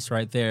key piece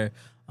right there.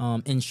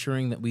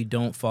 Ensuring that we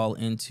don't fall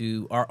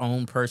into our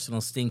own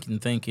personal stinking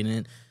thinking,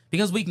 and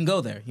because we can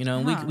go there,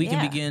 we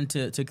can begin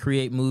to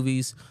create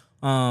movies.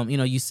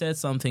 You said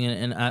something,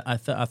 and I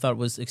thought it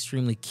was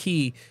extremely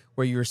key,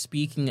 where you were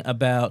speaking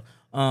about,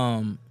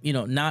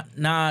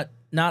 not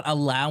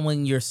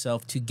allowing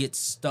yourself to get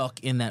stuck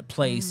in that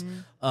place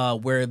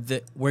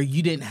where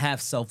you didn't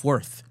have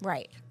self-worth.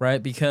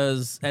 Right.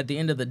 Because at the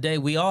end of the day,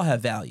 we all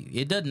have value.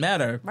 It doesn't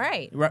matter.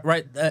 Right.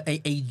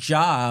 A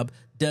job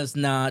does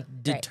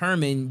not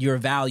determine your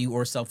value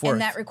or self-worth.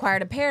 And that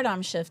required a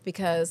paradigm shift,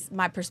 because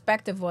my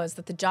perspective was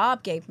that the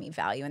job gave me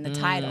value and the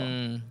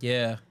title.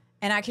 Yeah.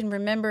 And I can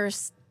remember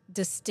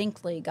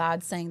distinctly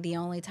God saying the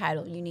only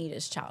title you need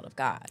is child of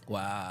God.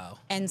 Wow.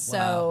 And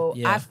so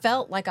I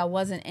felt like I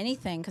wasn't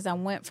anything, because I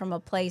went from a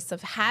place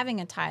of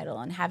having a title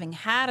and having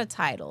had a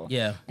title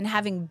and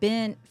having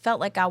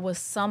felt like I was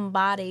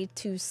somebody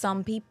to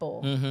some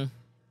people.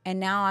 And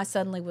now I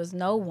suddenly was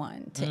no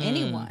one to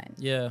anyone.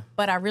 Yeah.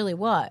 But I really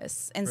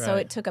was. And so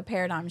it took a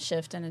paradigm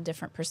shift and a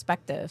different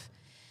perspective.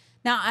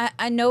 Now,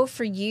 I know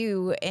for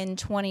you in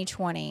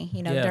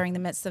 2020, during the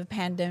midst of the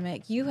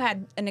pandemic, you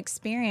had an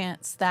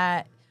experience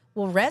that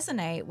will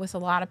resonate with a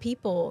lot of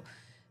people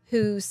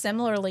who,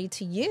 similarly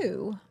to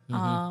you,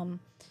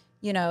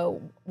 you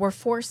know, we're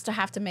forced to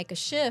have to make a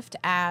shift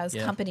as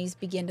Yeah. companies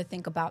begin to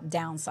think about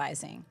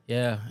downsizing.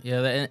 Yeah,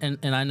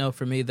 and I know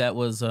for me that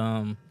was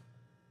a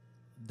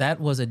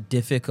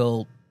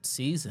difficult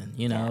season,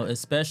 you know, Yeah.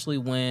 especially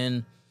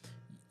when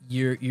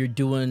you're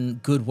doing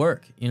good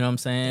work. You know what I'm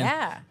saying?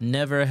 Yeah.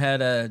 Never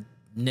had a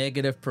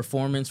negative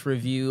performance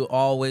review.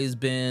 Always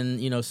been,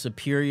 you know,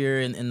 superior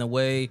in the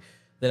way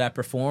that I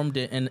performed,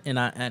 and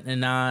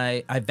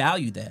I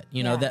value that.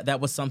 You know, Yeah. that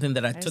was something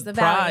that I There's took the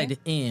value. pride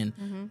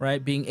in.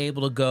 Right, being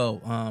able to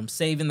go,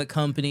 saving the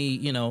company,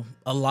 you know,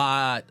 a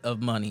lot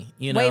of money.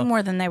 You know, Way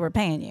more than they were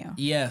paying you.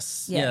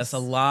 Yes, a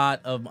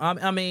lot of.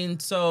 I mean,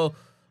 so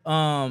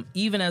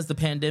even as the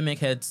pandemic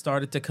had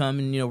started to come,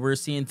 and you know, we're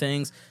seeing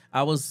things.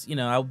 I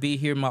would be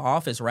here in my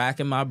office,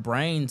 racking my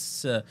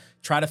brains to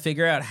try to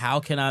figure out how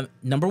can I,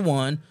 number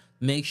one,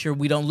 make sure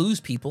we don't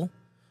lose people.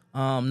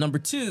 Number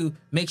two,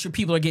 make sure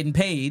people are getting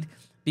paid,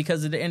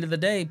 because at the end of the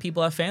day,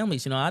 people have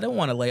families. You know, I don't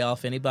want to lay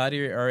off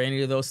anybody or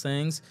any of those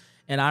things.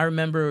 And I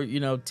remember, you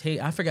know,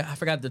 I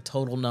forgot the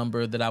total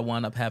number that I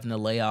wound up having to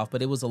lay off,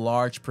 but it was a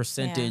large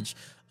percentage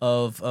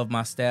of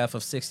my staff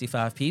of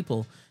 65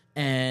 people.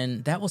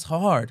 And that was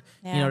hard,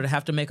 you know, to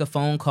have to make a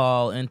phone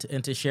call and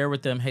to share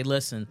with them, hey,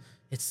 listen,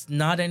 it's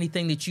not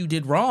anything that you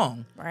did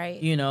wrong.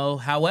 Right. You know,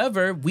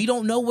 however, we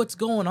don't know what's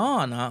going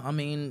on. I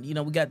mean, you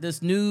know, we got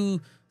this new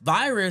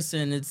virus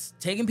and it's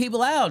taking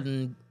people out,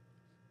 and,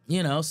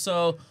 you know,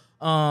 so,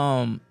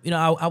 you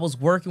know, I was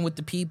working with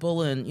the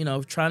people and, you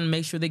know, trying to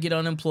make sure they get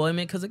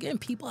unemployment, because again,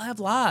 people have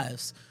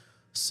lives.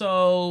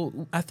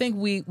 So I think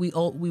we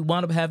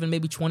wound up having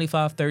maybe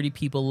 25, 30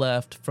 people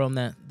left from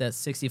that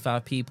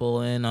 65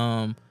 people. And,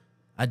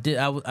 I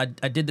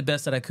did the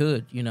best that I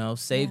could, you know,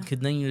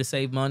 continue to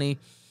save money.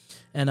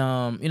 And,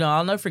 you know,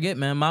 I'll never forget,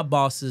 man, my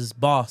boss's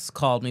boss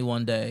called me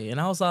one day,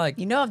 and I was like,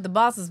 You know, if the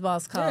boss's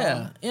boss called.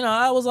 yeah, you know,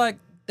 I was like,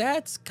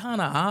 that's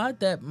kind of odd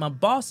that my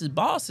boss's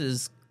boss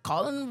is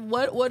calling.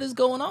 What is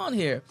going on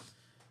here?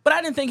 But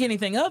I didn't think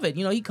anything of it.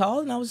 You know, he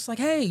called, and I was just like,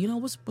 hey, you know,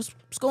 what's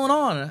going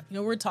on? You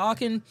know, we're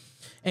talking,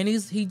 and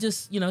he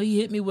just, you know, he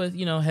hit me with,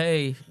 you know,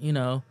 hey, you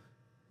know,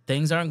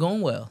 things aren't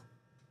going well.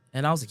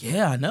 And I was like,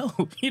 yeah, I know.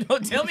 You know,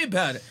 tell me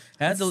about it.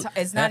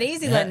 It's not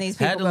easy letting these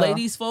people Had to go. lay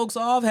these folks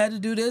off, had to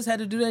do this, had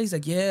to do that. He's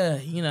like, yeah,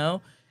 you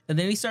know. And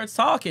then he starts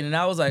talking, and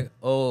I was like,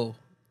 Oh,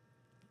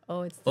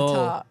 it's the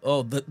talk.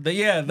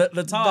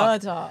 the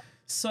talk. The talk.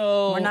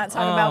 So We're not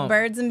talking about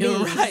birds and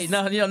you're bees. right?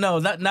 No,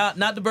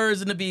 not the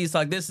birds and the bees.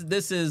 Like this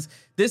is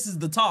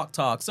the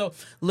talk. So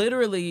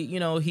literally,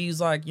 you know,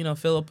 he's like, you know,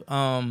 Philip,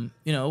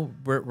 you know,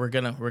 we're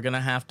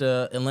gonna have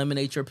to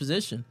eliminate your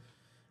position,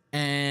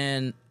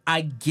 and I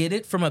get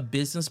it from a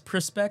business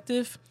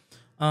perspective.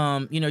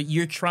 You know,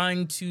 you're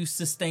trying to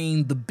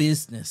sustain the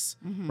business,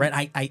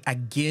 right? I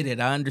get it.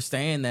 I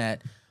understand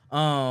that.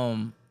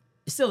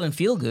 It still didn't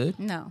feel good.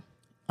 No.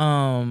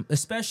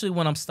 Especially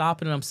when I'm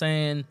stopping and I'm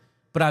saying,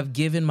 but I've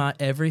given my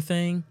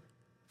everything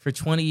for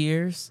 20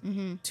 years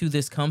to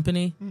this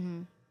company.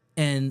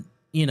 And,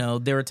 you know,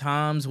 there are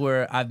times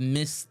where I've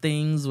missed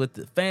things with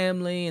the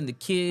family and the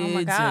kids. Oh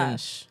my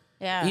gosh.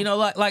 And, you know,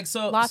 like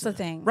so. Lots of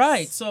things.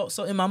 Right. So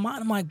in my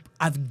mind, I'm like,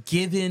 I've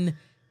given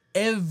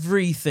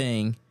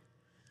everything.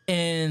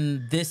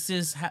 And this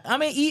is, I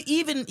mean,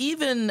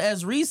 even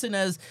as recent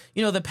as,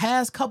 you know, the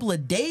past couple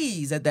of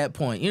days at that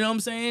point, you know what I'm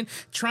saying?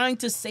 Trying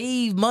to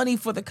save money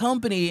for the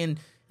company. And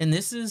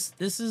this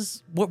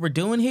is what we're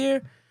doing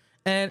here.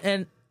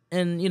 And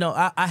you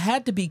know, I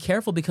had to be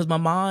careful because my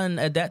mind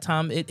at that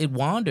time, it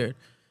wandered,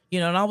 you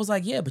know, and I was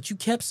like, yeah, but you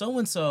kept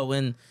so-and-so.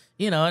 And,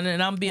 you know,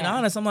 and I'm being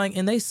honest, I'm like,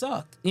 and they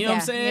sucked. You know what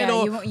I'm saying?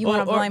 Yeah, you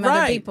want to blame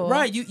other people.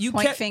 Right. You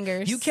point kept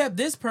fingers. You kept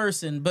this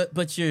person,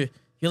 but you're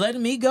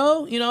letting me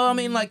go. You know what I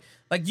mean? Like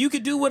you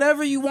could do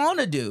whatever you want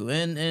to do.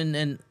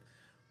 And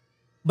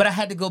but I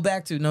had to go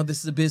back to, no, this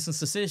is a business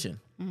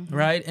decision.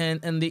 Right.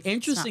 And the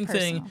interesting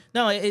thing,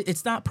 no,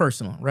 it's not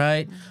personal.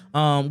 Right.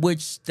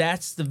 Which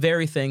that's the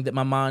very thing that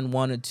my mind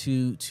wanted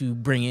to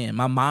bring in.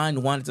 My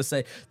mind wanted to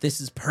say, this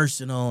is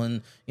personal.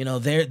 And, you know,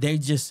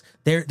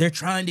 they're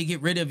trying to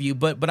get rid of you.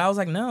 But I was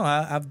like, no,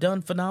 I've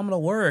done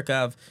phenomenal work.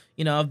 I've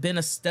been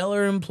a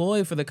stellar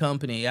employee for the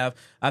company.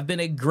 I've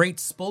been a great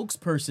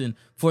spokesperson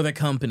for the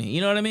company.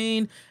 You know what I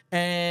mean?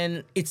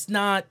 And it's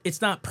not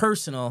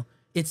personal.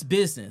 It's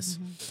business.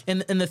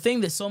 And the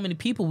thing that so many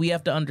people, we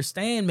have to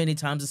understand many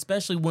times,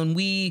 especially when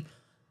we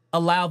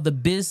allow the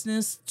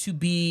business to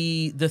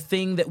be the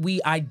thing that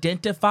we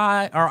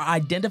identify or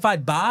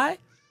identified by.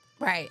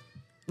 Right.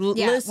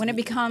 Yeah, listen, when it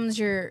becomes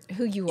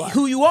who you are.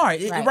 Who you are.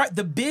 Right. Right.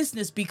 The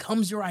business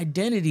becomes your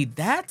identity.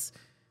 That's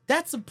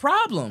a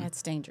problem.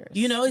 That's dangerous.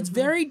 You know, it's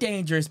very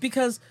dangerous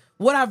because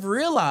what I've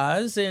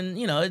realized, and,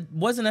 you know, it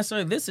wasn't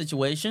necessarily this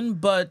situation,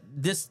 but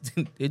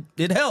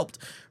it helped,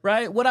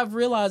 right? What I've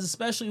realized,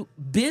 especially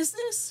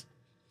business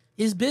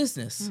is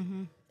business,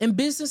 and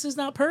business is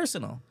not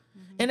personal.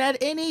 And at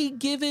any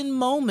given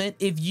moment,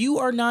 if you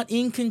are not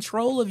in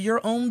control of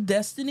your own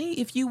destiny,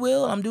 if you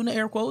will, I'm doing the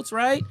air quotes,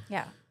 right?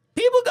 Yeah.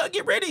 People gonna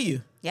get rid of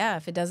you. Yeah,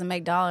 if it doesn't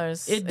make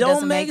dollars, it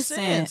don't make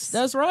sense.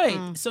 That's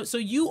right. So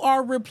you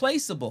are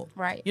replaceable.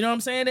 Right. You know what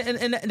I'm saying?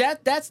 And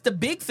that's the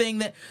big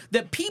thing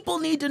that people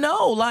need to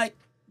know. Like,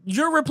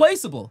 you're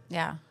replaceable.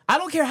 Yeah. I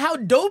don't care how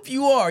dope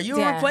you are.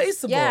 You're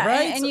replaceable,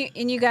 right?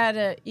 And you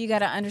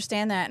gotta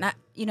understand that. And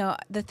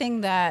the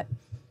thing that,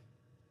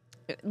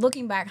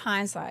 looking back,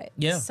 hindsight.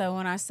 Yeah. So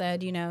when I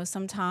said,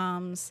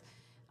 sometimes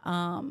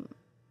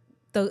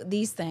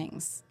these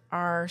things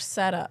are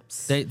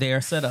setups. They are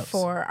setups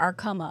for our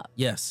come up.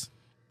 Yes.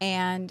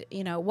 And,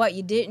 what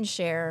you didn't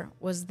share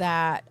was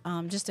that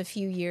just a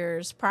few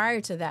years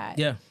prior to that,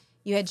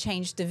 you had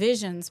changed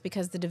divisions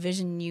because the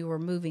division you were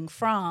moving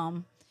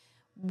from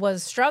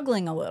was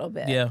struggling a little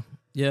bit. Yeah.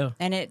 Yeah.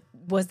 And it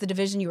was the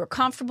division you were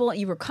comfortable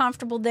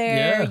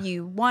there. Yeah.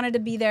 You wanted to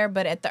be there,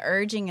 but at the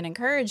urging and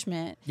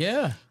encouragement,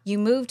 you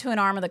moved to an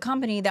arm of the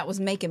company that was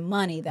making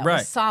money, that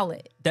was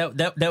solid.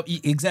 That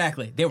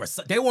exactly.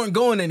 They weren't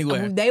going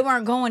anywhere. They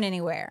weren't going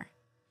anywhere.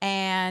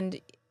 And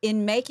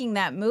in making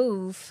that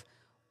move,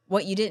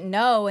 what you didn't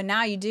know, and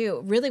now you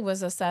do, really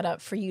was a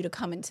setup for you to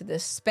come into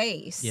this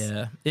space.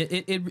 Yeah,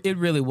 it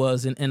really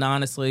was. And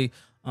honestly,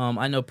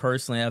 I know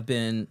personally, I've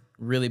been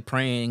really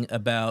praying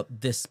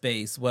about this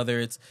space, whether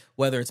it's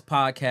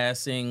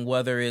podcasting,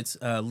 whether it's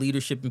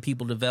leadership and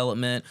people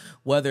development,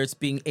 whether it's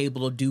being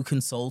able to do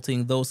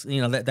consulting. Those,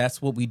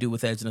 that's what we do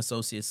with Edge and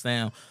Associates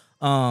now.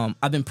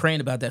 I've been praying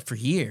about that for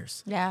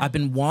years. Yeah, I've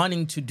been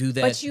wanting to do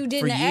that, but you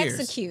didn't for years.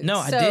 execute.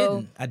 No,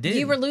 so I didn't.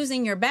 You were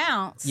losing your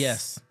bounce.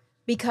 Yes.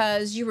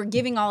 Because you were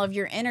giving all of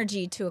your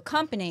energy to a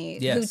company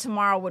who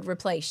tomorrow would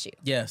replace you.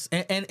 Yes.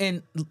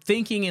 And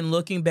thinking and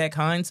looking back,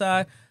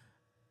 hindsight,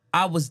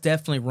 I was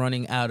definitely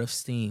running out of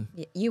steam.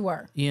 You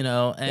were.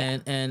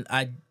 And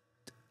I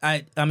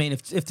mean,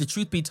 if the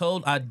truth be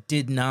told, I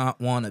did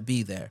not want to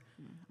be there.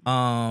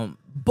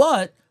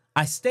 But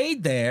I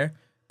stayed there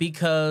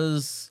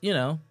because,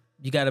 you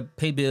got to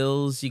pay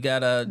bills, you got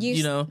to,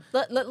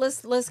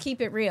 Let's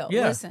keep it real.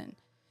 Yeah. Listen,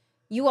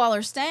 you all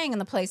are staying in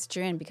the place that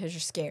you're in because you're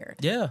scared.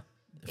 Yeah.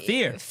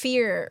 Fear is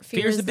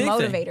the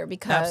motivator thing.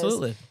 Because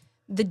absolutely.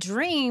 The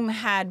dream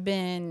had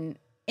been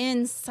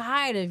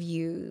inside of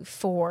you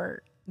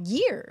for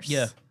years.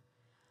 Yeah.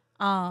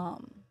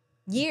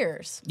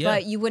 Years. Yeah.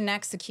 But you wouldn't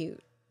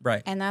execute.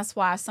 Right. And that's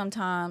why I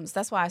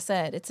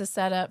said it's a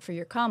setup for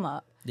your come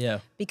up. Yeah.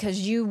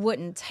 Because you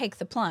wouldn't take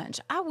the plunge.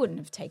 I wouldn't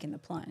have taken the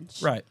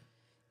plunge. Right.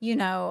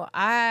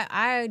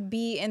 I'd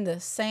be in the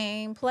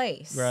same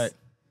place. Right.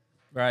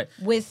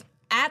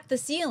 At the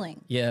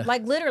ceiling. Yeah.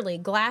 Like literally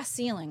glass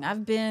ceiling.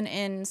 I've been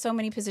in so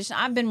many positions.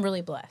 I've been really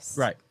blessed.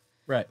 Right.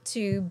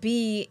 To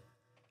be,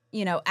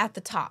 at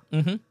the top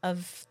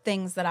of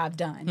things that I've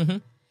done. Mm-hmm.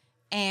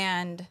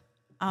 And,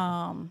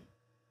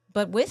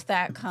 but with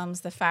that comes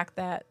the fact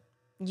that,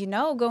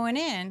 going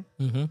in,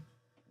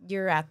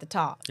 you're at the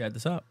top. You're at the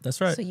top.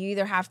 That's right. So you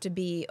either have to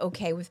be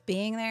okay with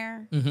being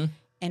there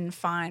and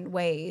find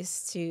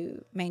ways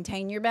to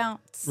maintain your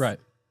bounce. Right.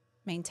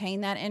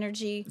 Maintain that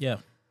energy. Yeah.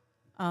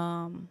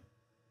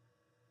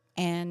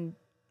 And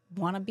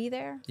want to be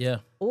there. Yeah.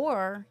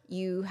 Or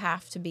you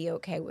have to be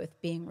okay with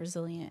being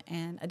resilient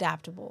and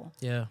adaptable.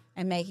 Yeah.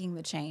 And making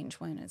the change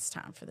when it's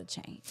time for the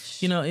change.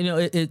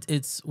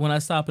 It's when I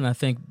stop and I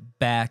think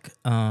back,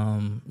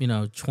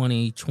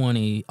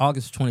 2020,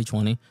 August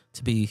 2020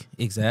 to be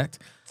exact.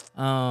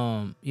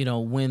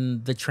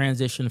 When the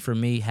transition for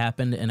me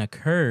happened and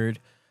occurred,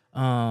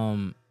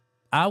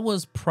 I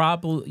was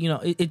probably,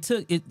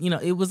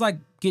 it was like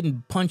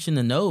getting punched in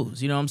the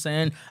nose. You know what I'm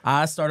saying?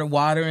 I started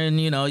watering,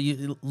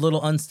 a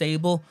little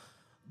unstable.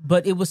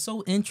 But it was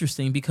so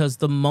interesting because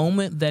the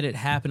moment that it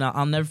happened,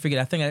 I'll never forget.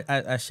 I think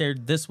I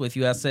shared this with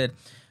you. I said,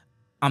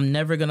 I'm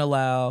never going to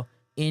allow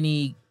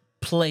any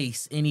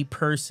place, any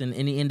person,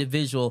 any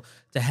individual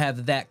to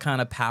have that kind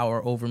of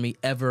power over me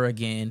ever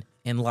again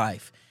in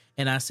life.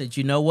 And I said,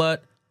 you know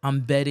what?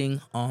 I'm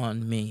betting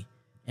on me.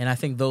 And I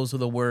think those are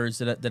the words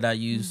that I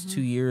used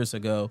 2 years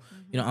ago.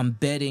 I'm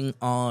betting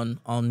on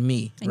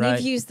me. And right?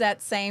 you've used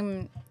that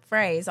same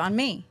phrase, on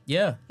me.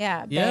 Yeah.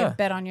 Yeah.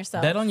 Bet on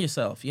yourself. Bet on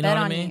yourself. You know bet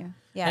what on I mean? You.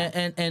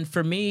 Yeah. And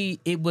for me,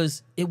 it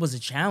was a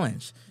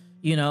challenge.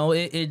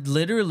 It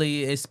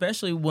literally,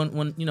 especially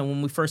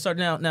when we first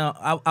started out.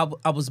 Now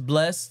I was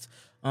blessed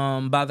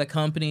by the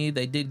company.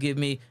 They did give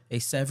me a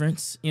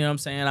severance. You know what I'm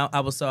saying?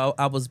 I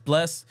was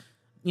blessed.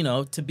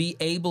 To be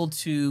able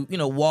to,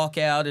 walk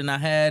out, and I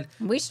had.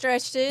 We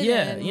stretched it.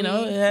 Yeah,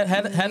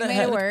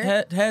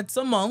 had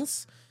some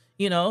months,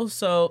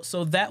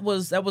 so that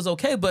was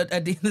okay. But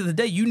at the end of the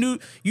day, you knew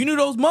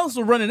those months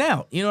were running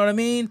out. You know what I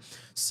mean?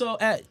 So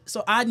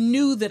I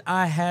knew that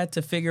I had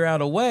to figure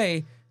out a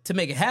way to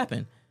make it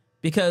happen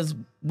because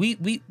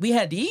we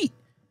had to eat,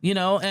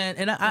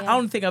 and I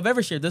don't think I've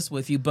ever shared this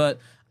with you, but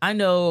I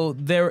know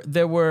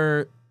there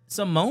were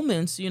some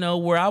moments,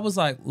 where I was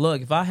like,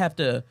 look, if I have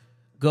to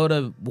go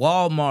to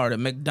Walmart or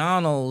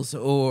McDonald's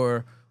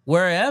or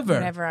wherever.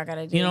 Whatever I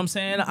gotta do. You know what I'm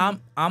saying?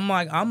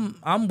 Mm-hmm.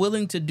 I'm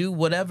willing to do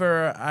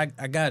whatever I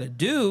gotta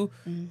do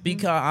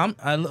because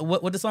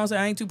what the song say?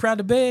 I ain't too proud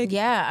to beg.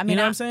 Yeah, I mean, you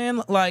know what I'm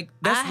saying? Like,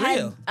 that's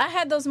real. I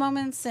had those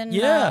moments in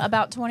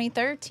about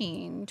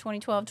 2013,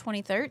 2012,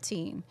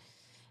 2013.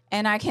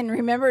 And I can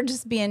remember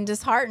just being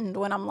disheartened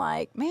when I'm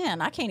like,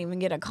 man, I can't even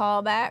get a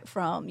call back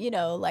from,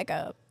 like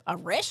a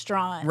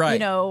restaurant,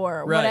 right.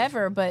 Or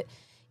whatever. But,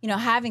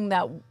 having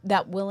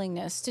that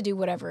willingness to do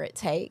whatever it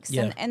takes.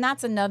 Yeah. And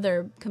that's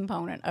another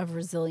component of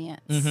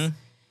resilience.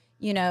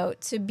 Mm-hmm.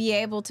 To be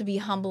able to be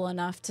humble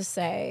enough to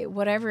say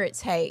whatever it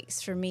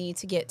takes for me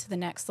to get to the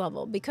next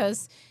level.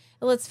 Because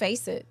let's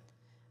face it,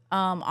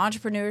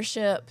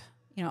 entrepreneurship,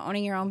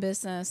 owning your own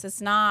business, it's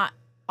not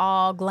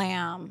all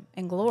glam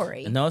and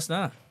glory. No, it's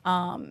not.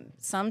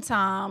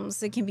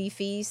 Sometimes it can be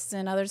feast,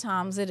 and other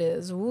times it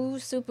is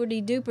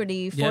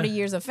super-duper 40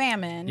 years of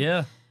famine.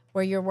 Yeah.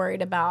 Where you're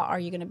worried about,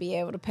 are you going to be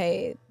able to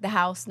pay the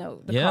house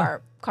note,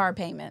 the car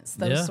payments,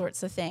 those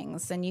sorts of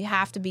things. And you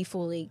have to be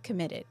fully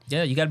committed.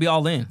 Yeah, you got to be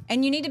all in.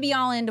 And you need to be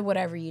all into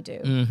whatever you do.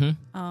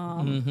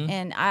 Mm-hmm.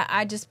 And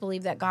I just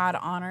believe that God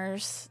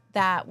honors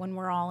that when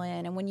we're all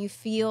in. And when you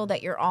feel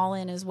that your all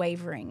in is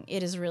wavering,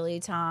 it is really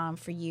time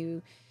for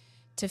you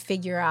to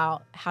figure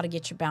out how to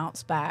get your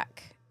bounce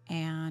back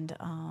and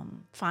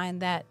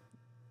find that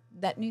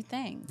new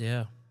thing.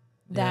 Yeah.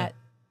 That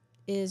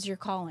is your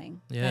calling.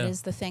 That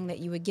is the thing that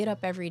you would get up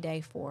every day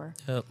for,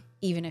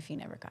 even if you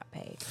never got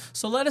paid.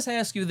 So let us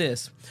ask you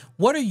this.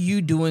 What are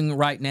you doing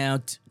right now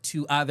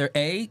to either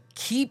A,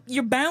 keep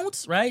your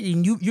bounce, right?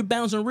 And you're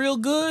bouncing real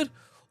good,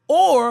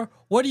 or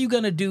what are you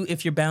going to do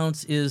if your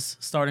bounce is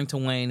starting to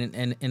wane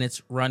and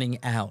it's running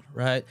out,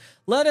 right?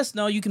 Let us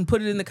know. You can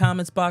put it in the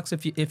comments box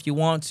if you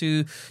want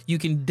to. You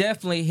can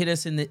definitely hit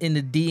us in the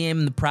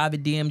DM, the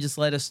private DM. Just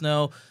let us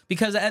know.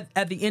 Because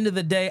at the end of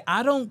the day,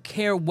 I don't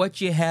care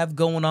what you have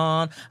going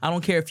on. I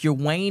don't care if you're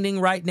waning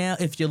right now,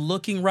 if you're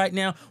looking right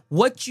now.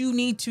 What you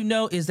need to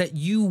know is that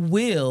you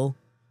will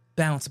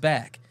bounce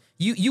back.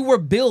 You were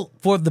built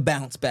for the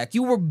bounce back.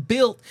 You were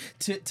built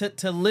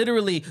to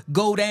literally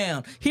go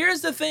down.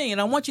 Here's the thing,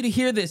 and I want you to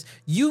hear this.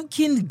 You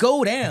can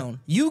go down.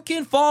 You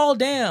can fall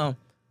down,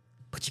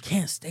 but you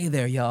can't stay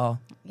there, y'all.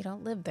 You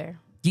don't live there.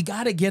 You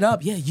got to get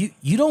up. Yeah,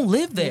 you don't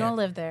live there. You don't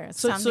live there.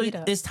 It's time to get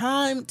up. It's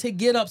time to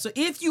get up. So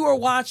if you are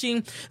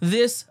watching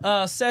this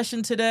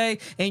session today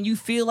and you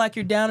feel like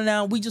you're down and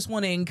out, we just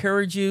want to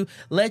encourage you,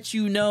 let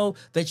you know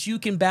that you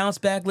can bounce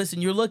back.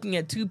 Listen, you're looking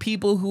at two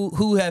people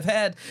who have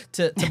had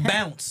to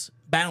bounce.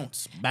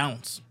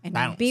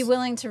 And be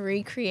willing to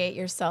recreate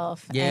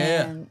yourself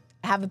and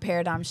have a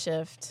paradigm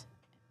shift.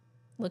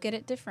 Look at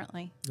it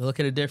differently.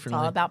 It's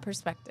all about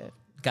perspective.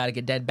 Got to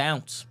get that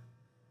bounce.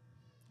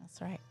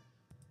 That's right.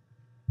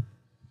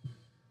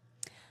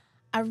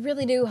 I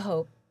really do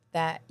hope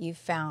that you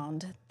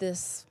found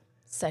this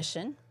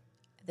session,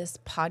 this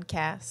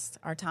podcast,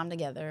 our time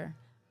together,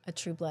 a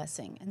true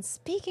blessing. And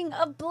speaking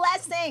of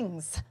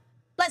blessings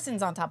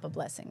on top of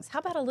blessings, how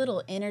about a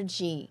little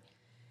energy?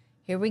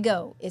 Here we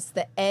go. It's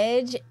the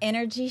Edge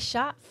Energy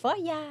Shot for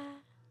ya.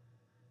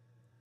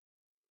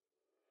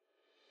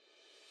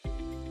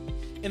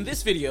 In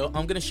this video,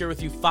 I'm going to share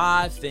with you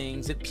 5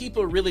 things that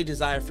people really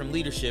desire from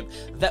leadership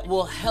that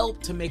will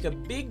help to make a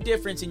big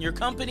difference in your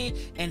company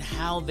and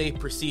how they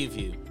perceive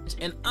you.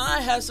 And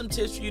I have some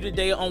tips for you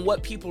today on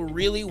what people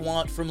really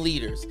want from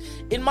leaders.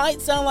 It might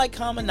sound like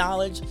common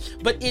knowledge,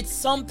 but it's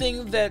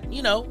something that,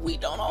 we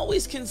don't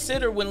always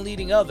consider when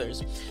leading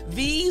others.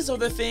 These are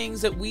the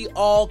things that we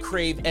all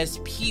crave as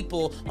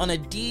people on a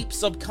deep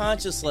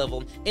subconscious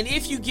level. And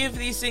if you give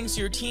these things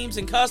to your teams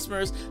and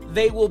customers,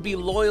 they will be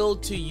loyal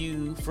to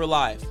you for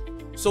life.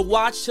 So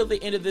watch till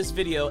the end of this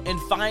video and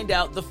find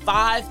out the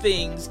 5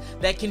 things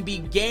that can be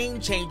game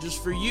changers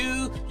for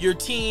you, your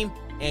team,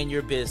 and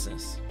your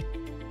business.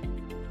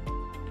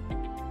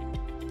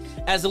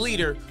 As a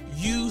leader,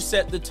 you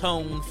set the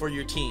tone for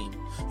your team.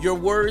 Your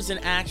words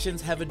and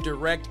actions have a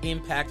direct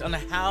impact on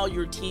how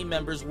your team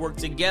members work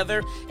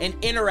together and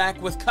interact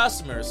with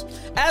customers.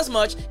 As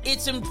much,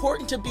 it's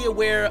important to be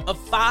aware of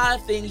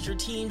 5 things your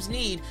teams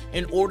need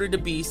in order to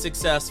be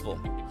successful.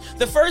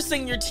 The first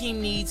thing your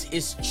team needs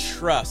is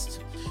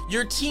trust.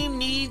 Your team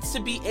needs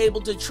to be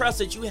able to trust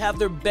that you have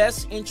their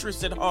best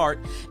interests at heart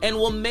and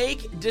will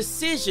make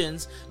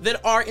decisions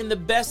that are in the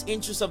best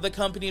interest of the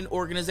company and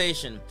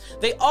organization.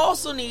 They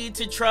also need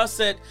to trust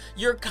that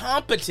you're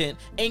competent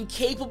and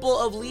capable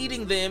of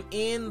leading them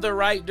in the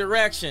right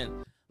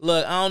direction.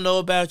 Look, I don't know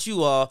about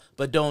you all,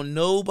 but don't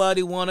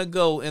nobody want to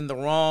go in the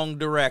wrong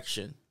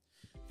direction.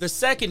 The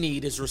second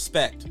need is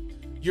respect.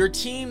 Your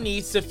team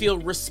needs to feel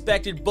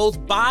respected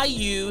both by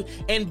you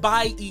and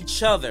by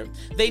each other.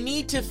 They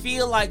need to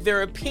feel like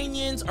their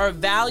opinions are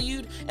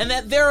valued and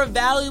that they're a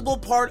valuable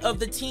part of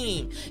the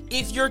team.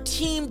 If your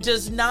team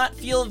does not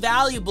feel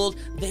valuable,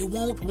 they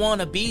won't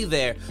want to be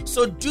there.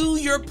 So do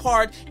your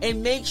part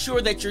and make sure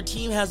that your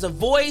team has a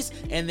voice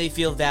and they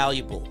feel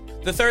valuable.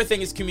 The third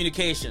thing is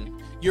communication.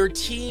 Your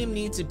team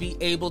needs to be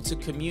able to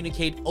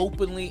communicate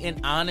openly and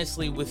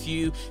honestly with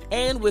you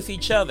and with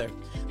each other.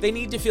 They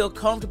need to feel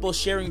comfortable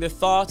sharing their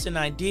thoughts and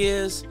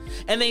ideas,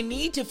 and they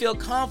need to feel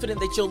confident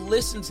that you'll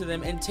listen to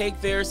them and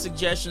take their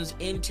suggestions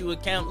into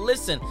account.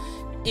 Listen,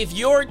 if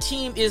your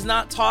team is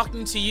not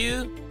talking to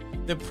you,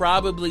 they're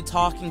probably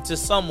talking to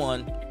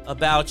someone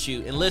about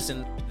you. And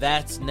listen,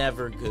 that's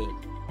never good.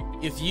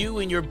 If you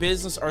and your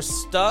business are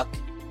stuck,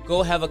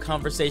 go have a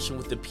conversation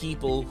with the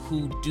people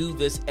who do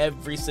this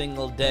every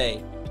single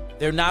day.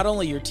 They're not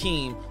only your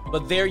team,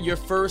 but they're your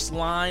first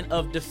line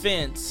of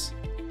defense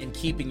in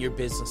keeping your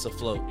business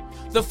afloat.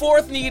 The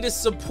fourth need is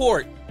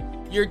support.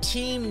 Your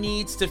team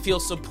needs to feel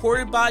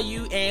supported by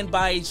you and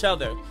by each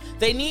other.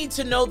 They need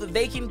to know that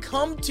they can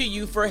come to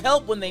you for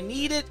help when they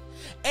need it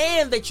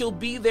and that you'll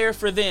be there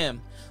for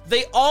them.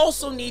 They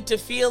also need to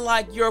feel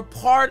like you're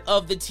part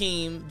of the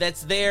team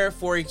that's there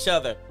for each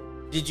other.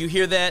 Did you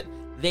hear that?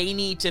 They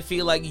need to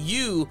feel like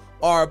you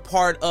are a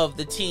part of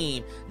the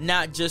team,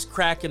 not just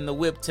cracking the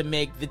whip to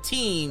make the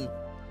team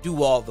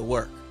do all the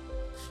work.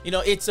 You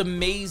know, it's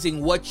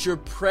amazing what your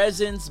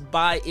presence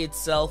by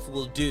itself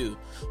will do.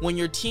 When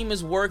your team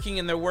is working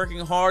and they're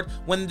working hard,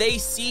 when they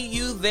see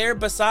you there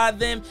beside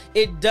them,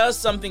 it does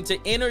something to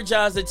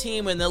energize the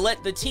team and to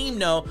let the team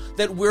know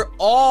that we're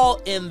all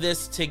in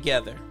this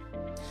together.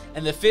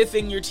 And the fifth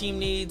thing your team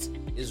needs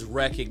is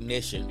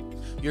recognition.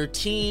 Your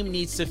team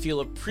needs to feel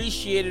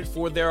appreciated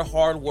for their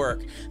hard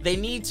work. They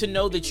need to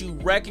know that you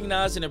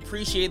recognize and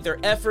appreciate their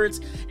efforts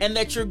and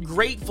that you're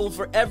grateful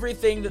for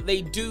everything that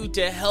they do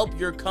to help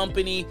your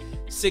company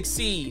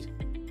succeed.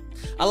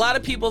 A lot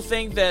of people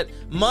think that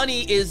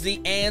money is the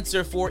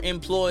answer for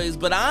employees,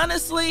 but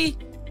honestly,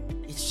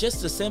 it's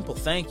just a simple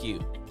thank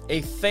you.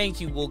 A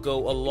thank you will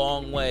go a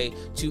long way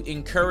to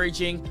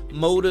encouraging,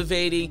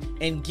 motivating,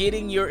 and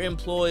getting your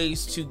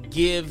employees to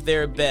give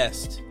their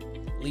best.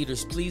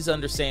 Leaders, please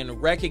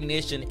understand,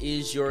 recognition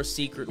is your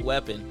secret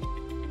weapon.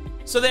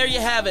 So there you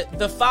have it,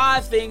 the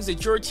 5 things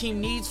that your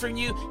team needs from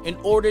you in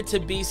order to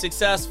be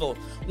successful.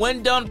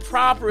 When done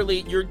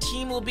properly, your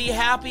team will be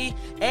happy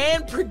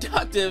and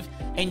productive,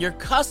 and your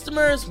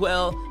customers,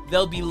 well,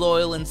 they'll be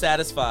loyal and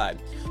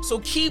satisfied. So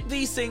keep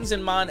these things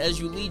in mind as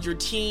you lead your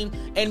team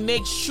and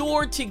make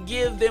sure to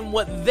give them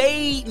what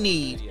they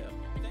need.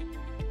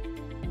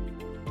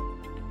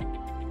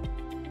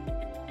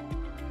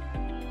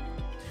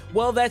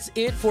 Well, that's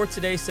it for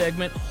today's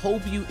segment.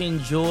 Hope you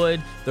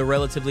enjoyed the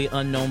Relatively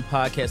Unknown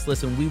podcast.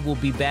 Listen, we will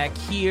be back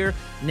here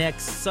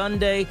next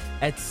Sunday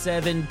at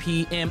 7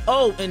 p.m.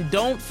 Oh, and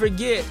don't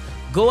forget,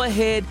 go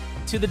ahead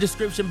to the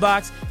description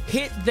box,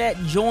 hit that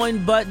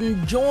join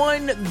button,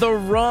 join the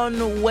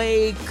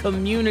Runway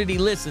community.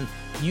 Listen,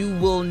 you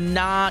will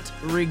not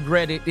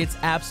regret it. It's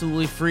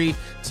absolutely free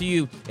to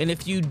you. And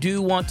if you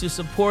do want to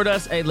support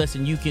us, hey,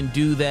 listen, you can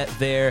do that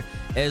there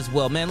as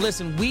well. Man,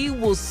 listen, we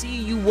will see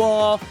you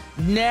all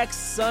next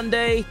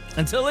Sunday.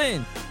 Until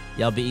then,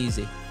 y'all be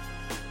easy.